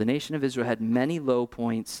Israel. The nation of Israel had many low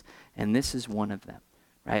points, and this is one of them.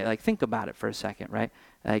 Right? Like, think about it for a second, right?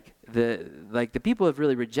 Like the people have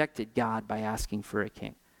really rejected God by asking for a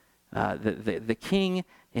king. The king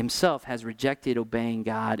himself has rejected obeying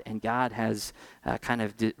God, and God has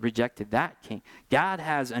rejected that king. God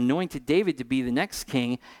has anointed David to be the next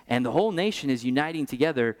king, and the whole nation is uniting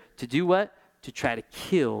together to do what? To try to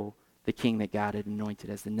kill the king that God had anointed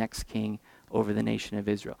as the next king over the nation of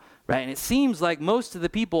Israel, right? And it seems like most of the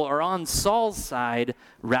people are on Saul's side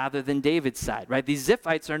rather than David's side, right? These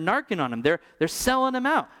Ziphites are narking on him. They're selling him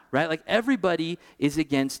out, right? Like, everybody is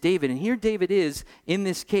against David. And here David is in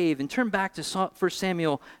this cave. And turn back to 1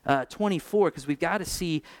 Samuel 24, because we've got to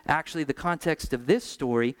see actually the context of this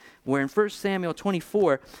story, where in 1 Samuel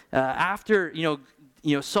 24, after,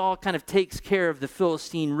 Saul kind of takes care of the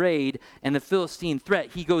Philistine raid and the Philistine threat.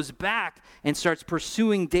 He goes back and starts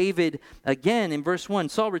pursuing David again. In verse 1,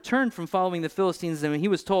 Saul returned from following the Philistines, and when he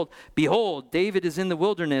was told, "Behold, David is in the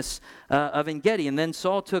wilderness of En-Gedi." And then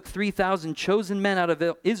Saul took 3,000 chosen men out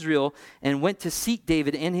of Israel and went to seek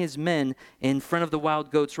David and his men in front of the wild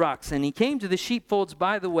goats' rocks. And he came to the sheepfolds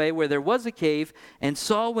by the way where there was a cave, and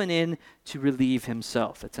Saul went in to relieve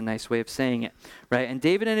himself. That's a nice way of saying it, right? And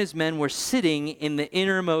David and his men were sitting in the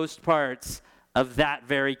innermost parts of that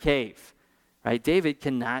very cave, right? David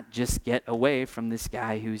cannot just get away from this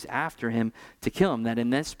guy who's after him to kill him. That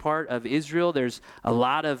in this part of Israel, there's a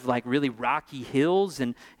lot of really rocky hills,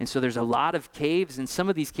 and so there's a lot of caves, and some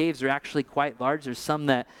of these caves are actually quite large. There's some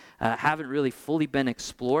that haven't really fully been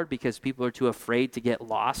explored because people are too afraid to get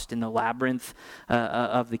lost in the labyrinth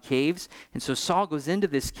of the caves. And so Saul goes into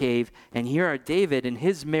this cave, and here are David and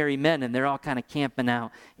his merry men, and they're all kind of camping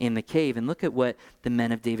out in the cave. And look at what the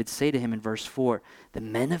men of David say to him in verse 4. The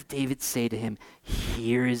men of David say to him,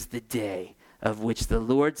 "Here is the day of which the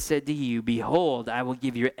Lord said to you, Behold, I will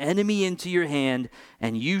give your enemy into your hand,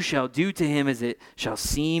 and you shall do to him as it shall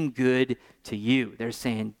seem good to you." They're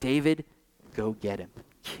saying, David, go get him.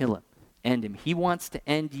 Kill him. End him. He wants to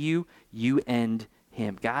end you. You end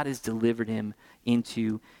him. God has delivered him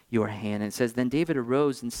into your hand. And it says, Then David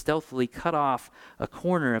arose and stealthily cut off a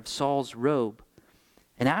corner of Saul's robe.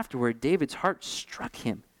 And afterward, David's heart struck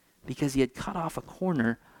him because he had cut off a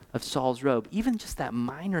corner of Saul's robe. Even just that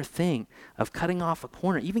minor thing of cutting off a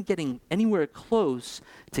corner, even getting anywhere close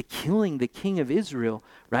to killing the king of Israel,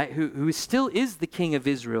 right, who still is the king of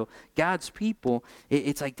Israel, God's people,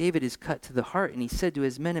 it's like David is cut to the heart. And he said to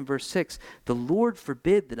his men in verse 6, "The Lord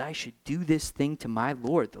forbid that I should do this thing to my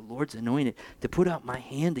Lord, the Lord's anointed, to put out my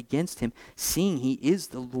hand against him, seeing he is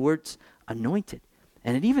the Lord's anointed."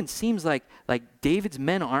 And it even seems like David's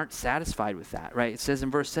men aren't satisfied with that, right? It says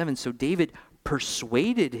in verse 7, so David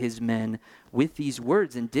persuaded his men with these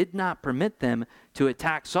words and did not permit them to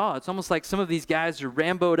attack Saul. It's almost like some of these guys are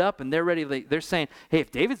Rambo'd up and they're ready. They're saying, hey,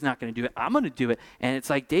 if David's not going to do it, I'm going to do it. And it's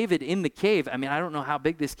like David in the cave. I mean, I don't know how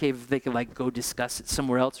big this cave, if they could like go discuss it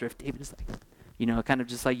somewhere else, or if David is like, kind of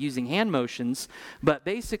just like using hand motions. But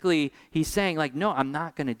basically he's saying like, no, I'm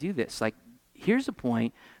not going to do this. Like, here's a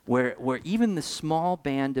point where even the small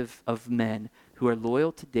band of men who are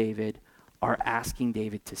loyal to David are asking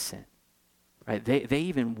David to sin. Right? They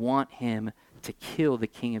even want him to kill the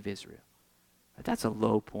king of Israel. But that's a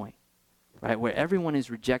low point, right? Where everyone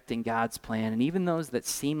is rejecting God's plan, and even those that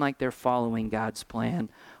seem like they're following God's plan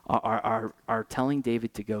are telling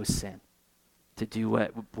David to go sin, to do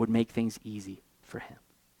what would make things easy for him.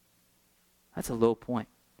 That's a low point.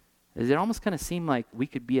 Does it almost kind of seem like we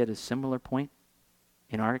could be at a similar point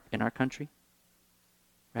in our country?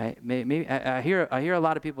 Right? Maybe I hear a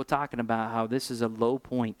lot of people talking about how this is a low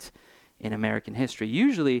point in American history.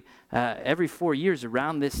 Usually, every 4 years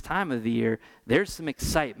around this time of the year, there's some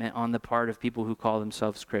excitement on the part of people who call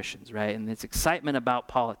themselves Christians, right? And it's excitement about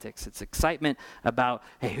politics. It's excitement about,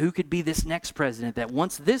 hey, who could be this next president, that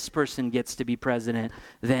once this person gets to be president,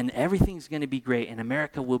 then everything's going to be great and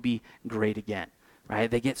America will be great again,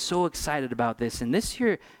 right? They get so excited about this. And this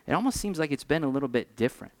year, it almost seems like it's been a little bit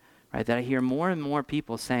different, right? That I hear more and more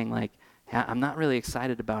people saying like, I'm not really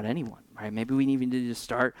excited about anyone, right? Maybe we need to just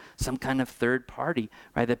start some kind of third party,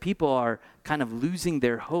 right? That people are kind of losing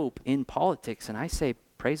their hope in politics. And I say,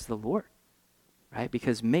 praise the Lord, right?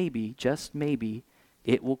 Because maybe, just maybe,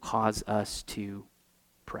 it will cause us to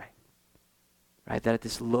pray, right? That at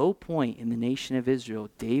this low point in the nation of Israel,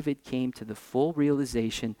 David came to the full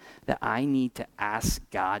realization that I need to ask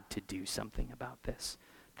God to do something about this.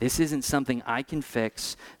 This isn't something I can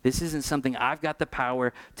fix. This isn't something I've got the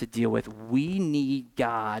power to deal with. We need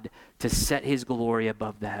God to set his glory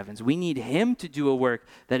above the heavens. We need him to do a work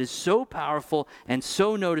that is so powerful and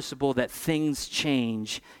so noticeable that things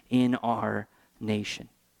change in our nation.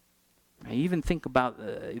 I even think about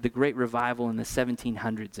the great revival in the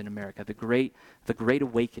 1700s in America, the Great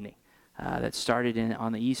Awakening. That started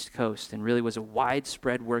on the East Coast and really was a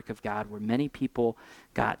widespread work of God where many people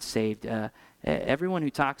got saved. Everyone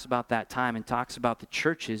who talks about that time and talks about the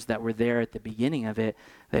churches that were there at the beginning of it,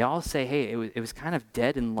 they all say, hey, it was kind of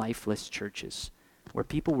dead and lifeless churches where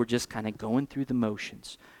people were just kind of going through the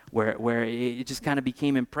motions, where it just kind of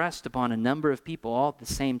became impressed upon a number of people all at the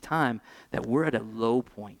same time that we're at a low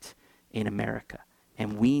point in America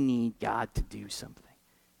and we need God to do something.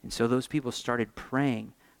 And so those people started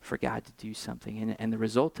praying for God to do something. And the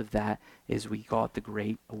result of that is we call it the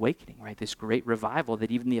Great Awakening, right? This great revival that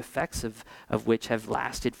even the effects of which have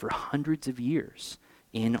lasted for hundreds of years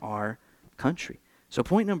in our country. So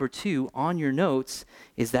point number 2 on your notes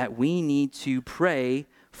is that we need to pray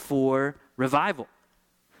for revival.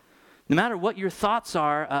 No matter what your thoughts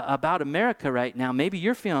are about America right now, maybe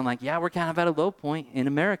you're feeling like, yeah, we're kind of at a low point in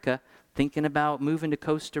America, thinking about moving to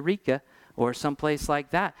Costa Rica or someplace like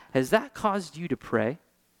that. Has that caused you to pray?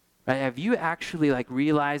 Right? Have you actually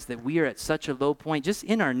realized that we are at such a low point just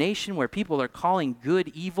in our nation where people are calling good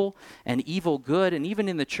evil and evil good, and even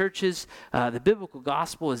in the churches, the biblical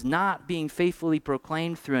gospel is not being faithfully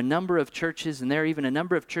proclaimed through a number of churches, and there are even a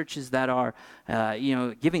number of churches that are,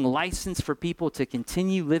 giving license for people to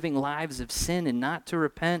continue living lives of sin and not to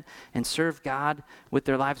repent and serve God with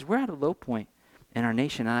their lives. We're at a low point in our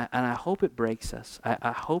nation, and I hope it breaks us.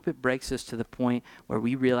 I hope it breaks us to the point where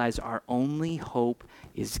we realize our only hope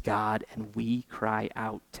is God, and we cry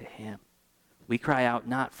out to him. We cry out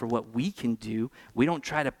not for what we can do. We don't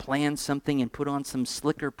try to plan something and put on some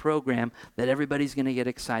slicker program that everybody's going to get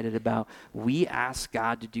excited about. We ask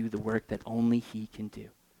God to do the work that only he can do.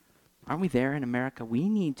 Aren't we there in America? We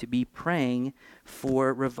need to be praying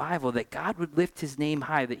for revival, that God would lift his name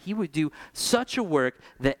high, that he would do such a work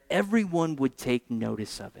that everyone would take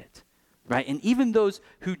notice of it, right? And even those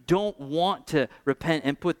who don't want to repent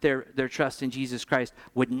and put their trust in Jesus Christ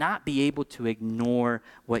would not be able to ignore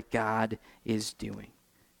what God is doing.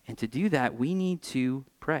 And to do that, we need to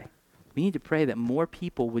pray. We need to pray that more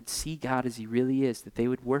people would see God as he really is, that they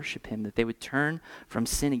would worship him, that they would turn from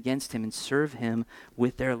sin against him and serve him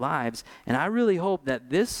with their lives. And I really hope that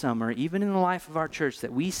this summer, even in the life of our church,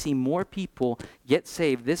 that we see more people get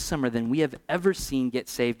saved this summer than we have ever seen get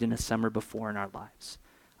saved in a summer before in our lives.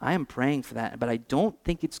 I am praying for that, but I don't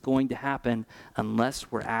think it's going to happen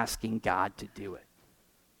unless we're asking God to do it.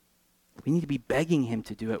 We need to be begging him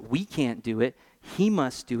to do it. We can't do it. He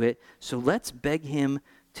must do it. So let's beg him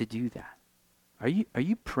to do that. Are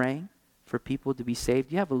you praying for people to be saved?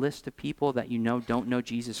 Do you have a list of people that you know don't know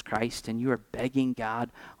Jesus Christ and you are begging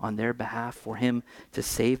God on their behalf for him to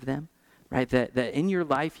save them? right? That in your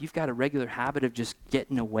life, you've got a regular habit of just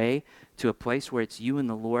getting away to a place where it's you and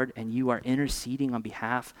the Lord, and you are interceding on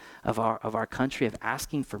behalf of our country, of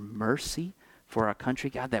asking for mercy for our country,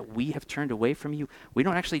 God, that we have turned away from you. We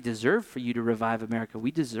don't actually deserve for you to revive America. We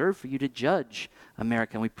deserve for you to judge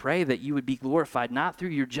America. And we pray that you would be glorified, not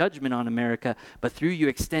through your judgment on America, but through you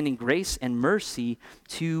extending grace and mercy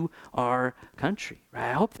to our country,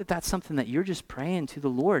 right? I hope that that's something that you're just praying to the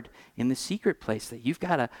Lord in the secret place, that you've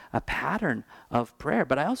got a pattern of prayer.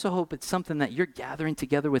 But I also hope it's something that you're gathering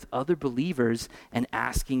together with other believers and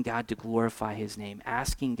asking God to glorify his name,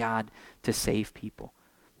 asking God to save people.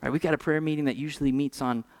 Right, we've got a prayer meeting that usually meets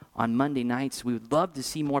on Monday nights. We would love to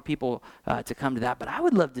see more people to come to that, but I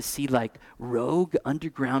would love to see like rogue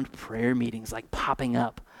underground prayer meetings like popping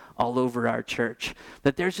up all over our church.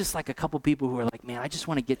 That there's just like a couple people who are like, man, I just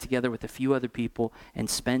want to get together with a few other people and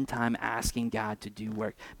spend time asking God to do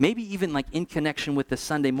work. Maybe even like in connection with the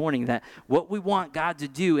Sunday morning, that what we want God to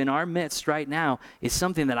do in our midst right now is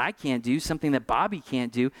something that I can't do, something that Bobby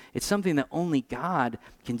can't do. It's something that only God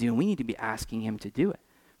can do, and we need to be asking him to do it.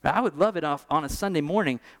 Right? I would love it on a Sunday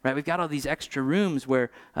morning, right? We've got all these extra rooms where,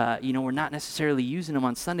 we're not necessarily using them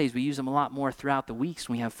on Sundays. We use them a lot more throughout the weeks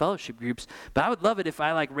when we have fellowship groups. But I would love it if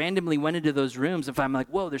I like randomly went into those rooms. If I'm like,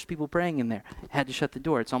 whoa, there's people praying in there. I had to shut the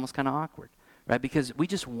door. It's almost kind of awkward, right? Because we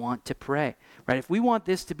just want to pray, right? If we want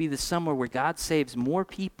this to be the summer where God saves more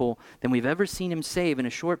people than we've ever seen him save in a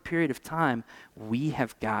short period of time, we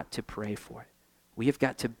have got to pray for it. We have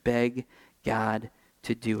got to beg God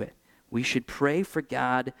to do it. We should pray for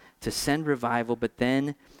God to send revival, but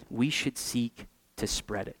then we should seek to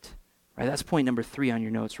spread it. Right? That's point number 3 on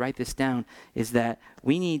your notes. Write this down, is that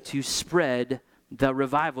we need to spread the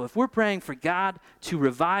revival. If we're praying for God to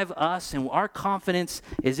revive us and our confidence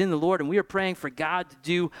is in the Lord, and we are praying for God to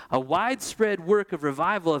do a widespread work of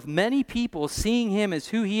revival of many people seeing him as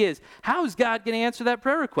who he is, how is God going to answer that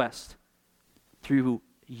prayer request? Through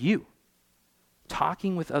you.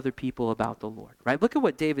 Talking with other people about the Lord, right? Look at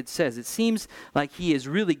what David says. It seems like he is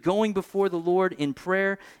really going before the Lord in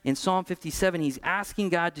prayer. In Psalm 57, he's asking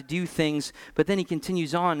God to do things, but then he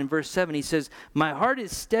continues on in verse 7. He says, my heart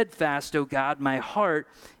is steadfast, O God, my heart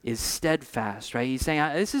is steadfast, right? He's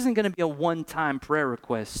saying, this isn't going to be a one-time prayer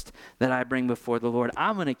request that I bring before the Lord.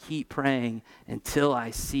 I'm going to keep praying until I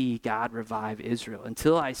see God revive Israel,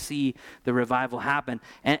 until I see the revival happen.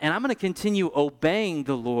 And I'm going to continue obeying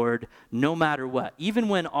the Lord no matter what. Even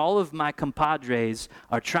when all of my compadres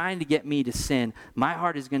are trying to get me to sin, my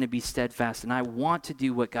heart is going to be steadfast, and I want to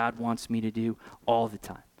do what God wants me to do all the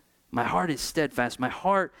time. My heart is steadfast. My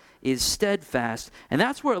heart is steadfast. And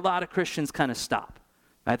that's where a lot of Christians kind of stop.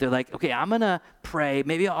 Right? They're like, okay, I'm going to pray.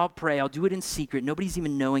 Maybe I'll pray. I'll do it in secret. Nobody's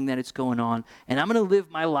even knowing that it's going on. And I'm going to live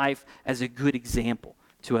my life as a good example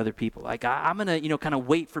to other people. Like I'm going to, kind of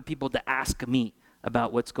wait for people to ask me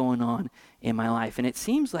about what's going on in my life. And it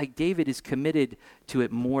seems like David is committed to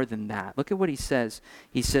it more than that. Look at what he says.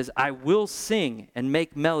 He says, I will sing and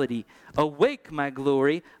make melody. Awake, my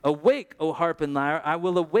glory. Awake, O harp and lyre. I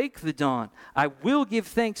will awake the dawn. I will give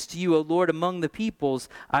thanks to you, O Lord, among the peoples.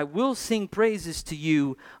 I will sing praises to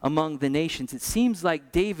you among the nations. It seems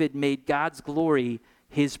like David made God's glory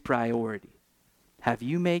his priority. Have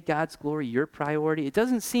you made God's glory your priority? It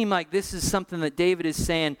doesn't seem like this is something that David is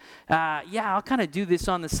saying, I'll kind of do this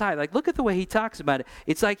on the side. Like, look at the way he talks about it.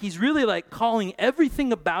 It's like he's really like calling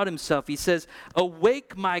everything about himself. He says,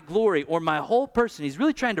 awake my glory, or my whole person. He's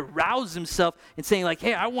really trying to rouse himself and saying like,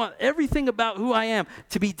 hey, I want everything about who I am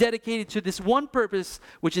to be dedicated to this one purpose,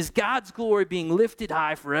 which is God's glory being lifted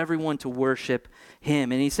high for everyone to worship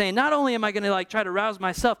him. And he's saying, not only am I going to like try to rouse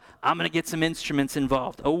myself, I'm going to get some instruments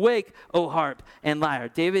involved. Awake, O harp and lyre.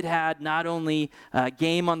 David had not only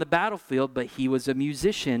game on the battlefield, but he was a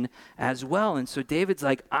musician as well. And so David's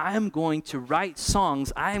like, I am going to write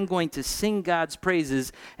songs. I am going to sing God's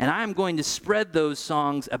praises, and I am going to spread those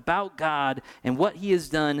songs about God and what he has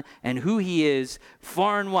done and who he is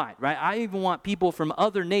far and wide, right? I even want people from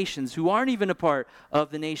other nations who aren't even a part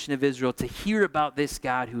of the nation of Israel to hear about this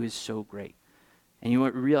God who is so great. And you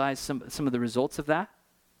realize some of the results of that?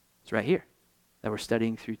 It's right here that we're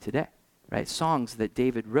studying through today. Right, songs that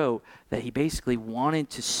David wrote that he basically wanted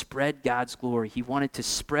to spread God's glory. He wanted to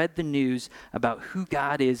spread the news about who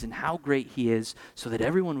God is and how great he is so that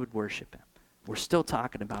everyone would worship him. We're still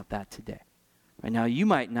talking about that today. Right now, you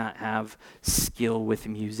might not have skill with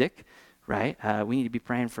music, right? We need to be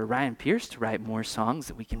praying for Ryan Pierce to write more songs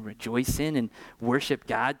that we can rejoice in and worship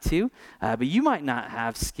God to. But you might not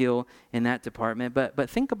have skill in that department. But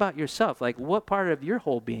think about yourself. Like, what part of your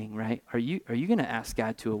whole being, right, are you going to ask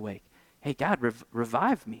God to awake? Hey, God,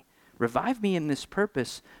 revive me. revive me in this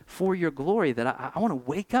purpose for your glory, that I want to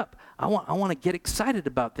wake up. I want to get excited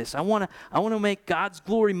about this. I want to make God's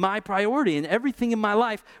glory my priority, and everything in my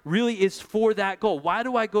life really is for that goal. Why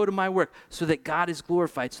do I go to my work? So that God is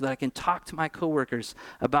glorified, so that I can talk to my coworkers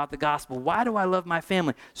about the gospel. Why do I love my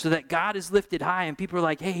family? So that God is lifted high, and people are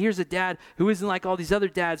like, hey, here's a dad who isn't like all these other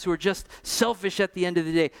dads who are just selfish at the end of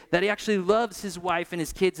the day, that he actually loves his wife and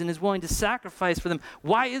his kids and is willing to sacrifice for them.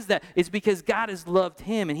 Why is that? It's because God has loved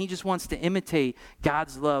him, and he just wants to imitate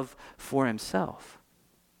God's love for himself.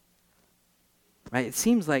 Right? It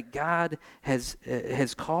seems like God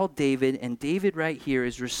has called David, and David right here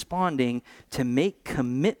is responding to make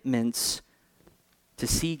commitments to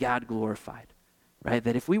see God glorified. Right?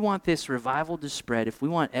 That if we want this revival to spread, if we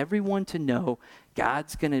want everyone to know,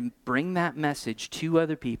 God's going to bring that message to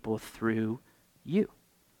other people through you.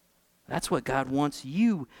 That's what God wants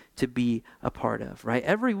you to be a part of, right?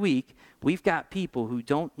 Every week, we've got people who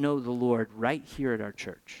don't know the Lord right here at our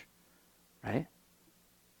church, right?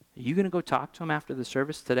 Are you going to go talk to them after the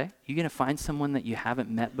service today? Are you going to find someone that you haven't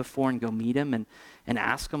met before and go meet them and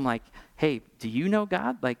ask them like, hey, do you know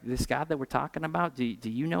God? Like this God that we're talking about, do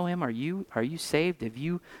you know him? Are you saved? Have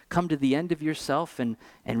you come to the end of yourself and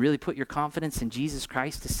really put your confidence in Jesus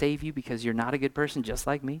Christ to save you because you're not a good person just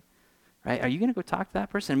like me? Right? Are you going to go talk to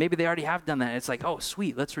that person? Maybe they already have done that. It's like, oh,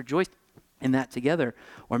 sweet, let's rejoice in that together.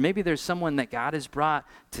 Or maybe there's someone that God has brought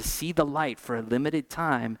to see the light for a limited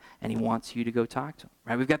time, and he wants you to go talk to him.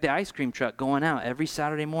 Right? We've got the ice cream truck going out every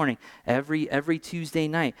Saturday morning, every Tuesday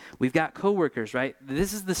night. We've got coworkers, right?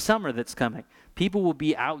 This is the summer that's coming. People will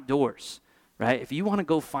be outdoors, right? If you want to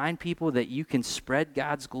go find people that you can spread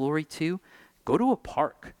God's glory to, go to a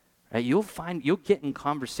park. Right? You'll get in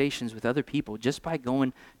conversations with other people just by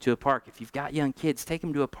going to a park. If you've got young kids, take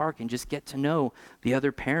them to a park and just get to know the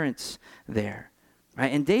other parents there.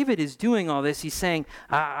 Right? And David is doing all this. He's saying,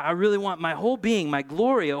 I really want my whole being, my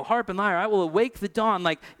glory, O harp and lyre. I will awake the dawn.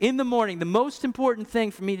 Like in the morning, the most important thing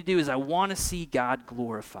for me to do is I want to see God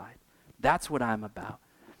glorified. That's what I'm about.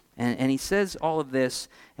 And he says all of this,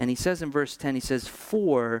 and he says in verse 10, he says,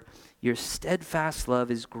 for your steadfast love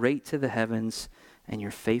is great to the heavens, and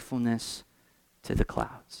your faithfulness to the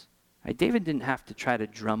clouds. Right? David didn't have to try to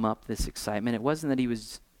drum up this excitement. It wasn't that he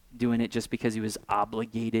was doing it just because he was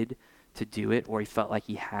obligated to do it or he felt like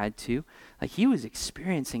he had to. Like he was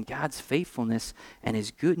experiencing God's faithfulness and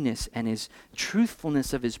his goodness and his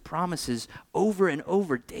truthfulness of his promises over and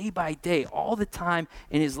over, day by day, all the time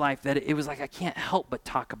in his life, that it was like, I can't help but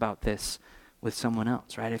talk about this with someone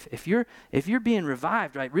else, right? If you're being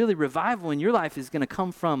revived, right, really revival in your life is going to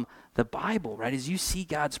come from the Bible, right? As you see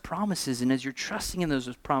God's promises and as you're trusting in those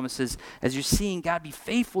promises, as you're seeing God be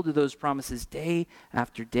faithful to those promises day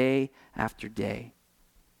after day after day,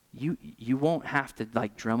 you won't have to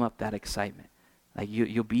like drum up that excitement. Like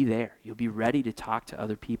you'll be there. You'll be ready to talk to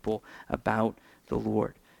other people about the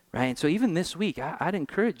Lord. Right? And so even this week, I'd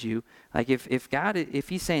encourage you, like if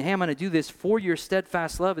he's saying, hey, I'm going to do this for your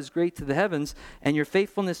steadfast love is great to the heavens and your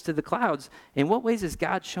faithfulness to the clouds, in what ways has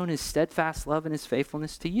God shown his steadfast love and his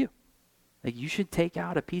faithfulness to you? Like you should take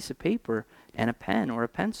out a piece of paper and a pen or a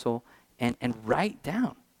pencil and write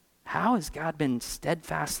down, how has God been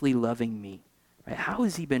steadfastly loving me? Right? How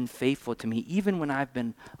has he been faithful to me even when I've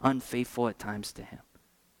been unfaithful at times to him?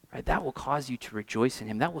 Right, that will cause you to rejoice in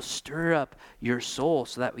him. That will stir up your soul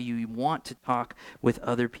so that you want to talk with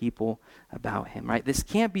other people about him. Right? This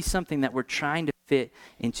can't be something that we're trying to fit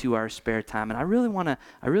into our spare time. And I really want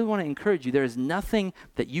to encourage you. There is nothing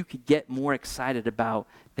that you could get more excited about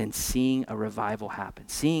than seeing a revival happen.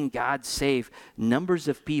 Seeing God save numbers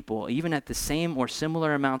of people, even at the same or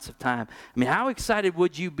similar amounts of time. I mean, how excited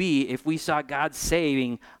would you be if we saw God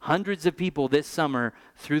saving hundreds of people this summer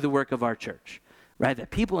through the work of our church? Right,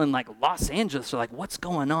 that people in like Los Angeles are like, what's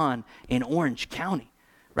going on in Orange County?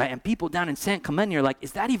 Right, and people down in San Clemente are like,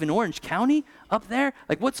 is that even Orange County up there?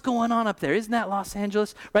 Like, what's going on up there? Isn't that Los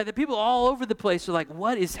Angeles? Right, the people all over the place are like,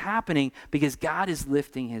 what is happening? Because God is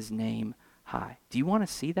lifting his name high. Do you want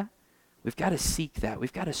to see that? We've got to seek that.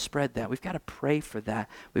 We've got to spread that. We've got to pray for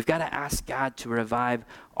that. We've got to ask God to revive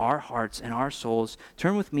our hearts and our souls.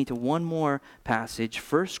 Turn with me to one more passage,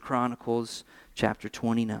 1 Chronicles chapter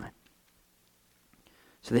 29.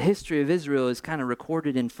 So the history of Israel is kind of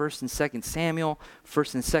recorded in 1st and 2nd Samuel,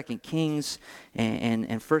 1st and 2nd Kings, and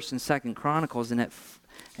 1st and 2nd Chronicles. And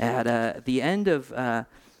at the end of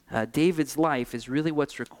David's life is really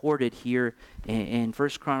what's recorded here in 1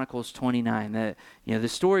 Chronicles 29. The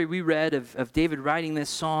story we read of David writing this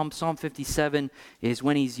Psalm 57, is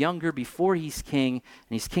when he's younger, before he's king, and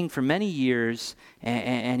he's king for many years,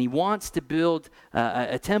 and he wants to build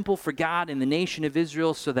a temple for God in the nation of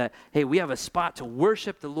Israel so that, hey, we have a spot to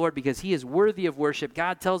worship the Lord because he is worthy of worship.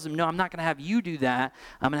 God tells him, no, I'm not going to have you do that.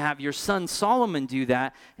 I'm going to have your son Solomon do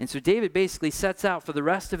that. And so David basically sets out for the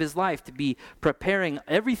rest of his life to be preparing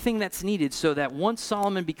everything that's needed so that once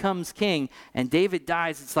Solomon becomes king and David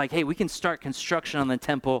dies, it's like, hey, we can start construction on the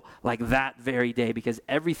temple like that very day because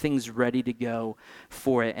everything's ready to go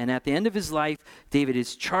for it. And at the end of his life, David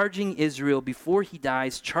is charging Israel before he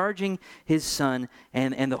dies, charging his son,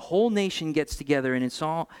 and the whole nation gets together. And it's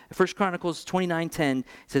all 1 Chronicles 29:10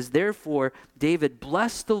 says, therefore David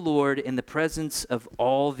blessed the Lord in the presence of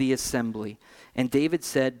all the assembly. And David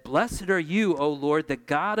said, blessed are you, O Lord, the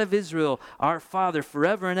God of Israel, our Father,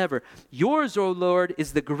 forever and ever. Yours, O Lord,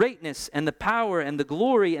 is the greatness and the power and the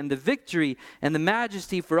glory and the victory and the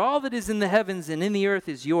majesty, for all that is in the heavens and in the earth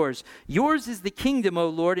is yours. Yours is the kingdom, O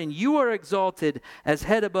Lord, and you are exalted as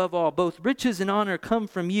head above all. Both riches and honor come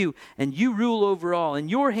from you, and you rule over all. In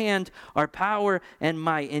your hand are power and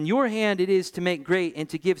might. In your hand it is to make great and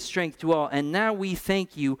to give strength to all. And now we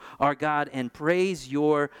thank you, our God, and praise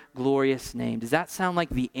your glorious name. Does that sound like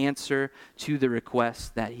the answer to the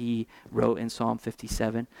request that he wrote in Psalm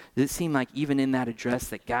 57? Does it seem like even in that address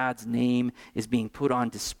that God's name is being put on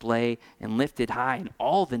display and lifted high, and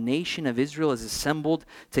all the nation of Israel is assembled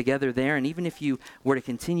together there? And even if you were to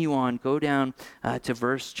continue on, go down to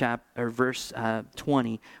verse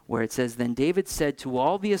 20, where it says, then David said to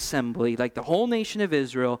all the assembly, like the whole nation of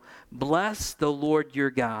Israel, bless the Lord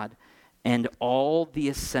your God. And all the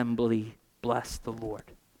assembly blessed the Lord,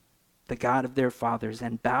 the God of their fathers,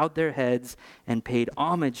 and bowed their heads and paid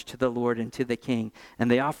homage to the Lord and to the king.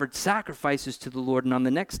 And they offered sacrifices to the Lord, and on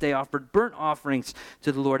the next day offered burnt offerings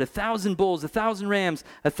to the Lord, 1,000 bulls, 1,000 rams,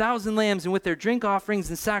 1,000 lambs, and with their drink offerings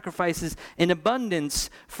and sacrifices in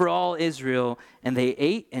abundance for all Israel. And they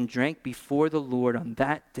ate and drank before the Lord on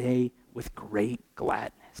that day with great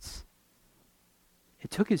gladness.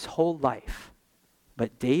 It took his whole life,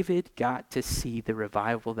 but David got to see the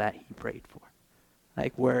revival that he prayed for.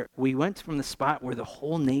 Like where we went from the spot where the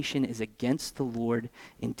whole nation is against the Lord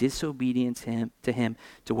in disobedience to him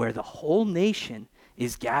to where the whole nation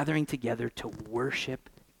is gathering together to worship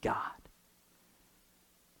God.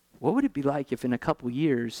 What would it be like if in a couple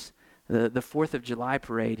years the 4th of July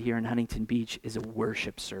parade here in Huntington Beach is a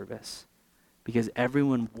worship service? Because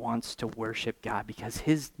everyone wants to worship God, because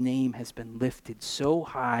his name has been lifted so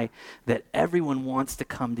high that everyone wants to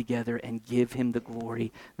come together and give him the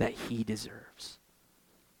glory that he deserves.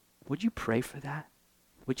 Would you pray for that?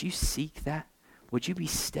 Would you seek that? Would you be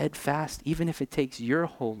steadfast, even if it takes your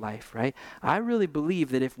whole life, right? I really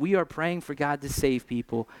believe that if we are praying for God to save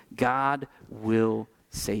people, God will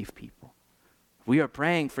save people. If we are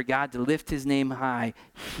praying for God to lift his name high,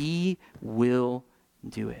 he will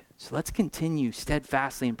do it. So let's continue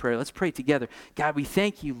steadfastly in prayer. Let's pray together. God, we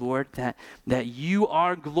thank you, Lord, that you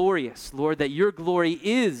are glorious, Lord, that your glory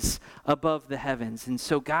is above the heavens. And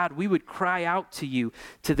so, God, we would cry out to you,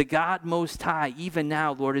 to the God Most High, even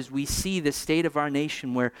now, Lord, as we see the state of our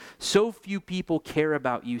nation where so few people care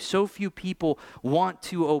about you, so few people want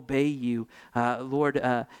to obey you. Lord,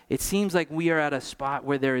 it seems like we are at a spot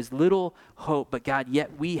where there is little hope, but God,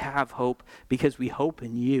 yet we have hope because we hope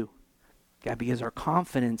in you. God, because our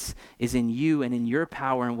confidence is in you and in your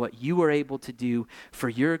power and what you are able to do for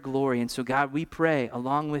your glory. And so, God, we pray,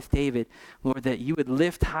 along with David, Lord, that you would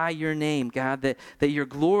lift high your name, God, that your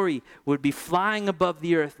glory would be flying above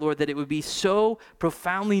the earth, Lord, that it would be so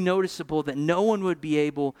profoundly noticeable that no one would be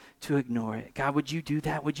able to ignore it. God, would you do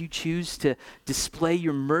that? Would you choose to display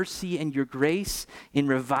your mercy and your grace in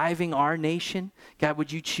reviving our nation? God,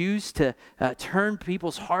 would you choose to turn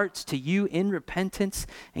people's hearts to you in repentance?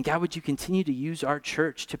 And God, would you continue to use our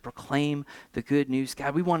church to proclaim the good news?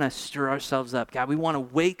 God, we want to stir ourselves up. God, we want to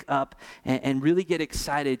wake up and really get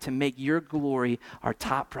excited to make your glory our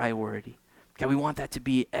top priority. God, we want that to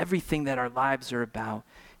be everything that our lives are about.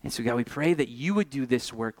 And so, God, we pray that you would do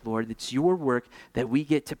this work, Lord. It's your work that we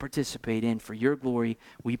get to participate in. For your glory,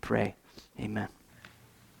 we pray. Amen.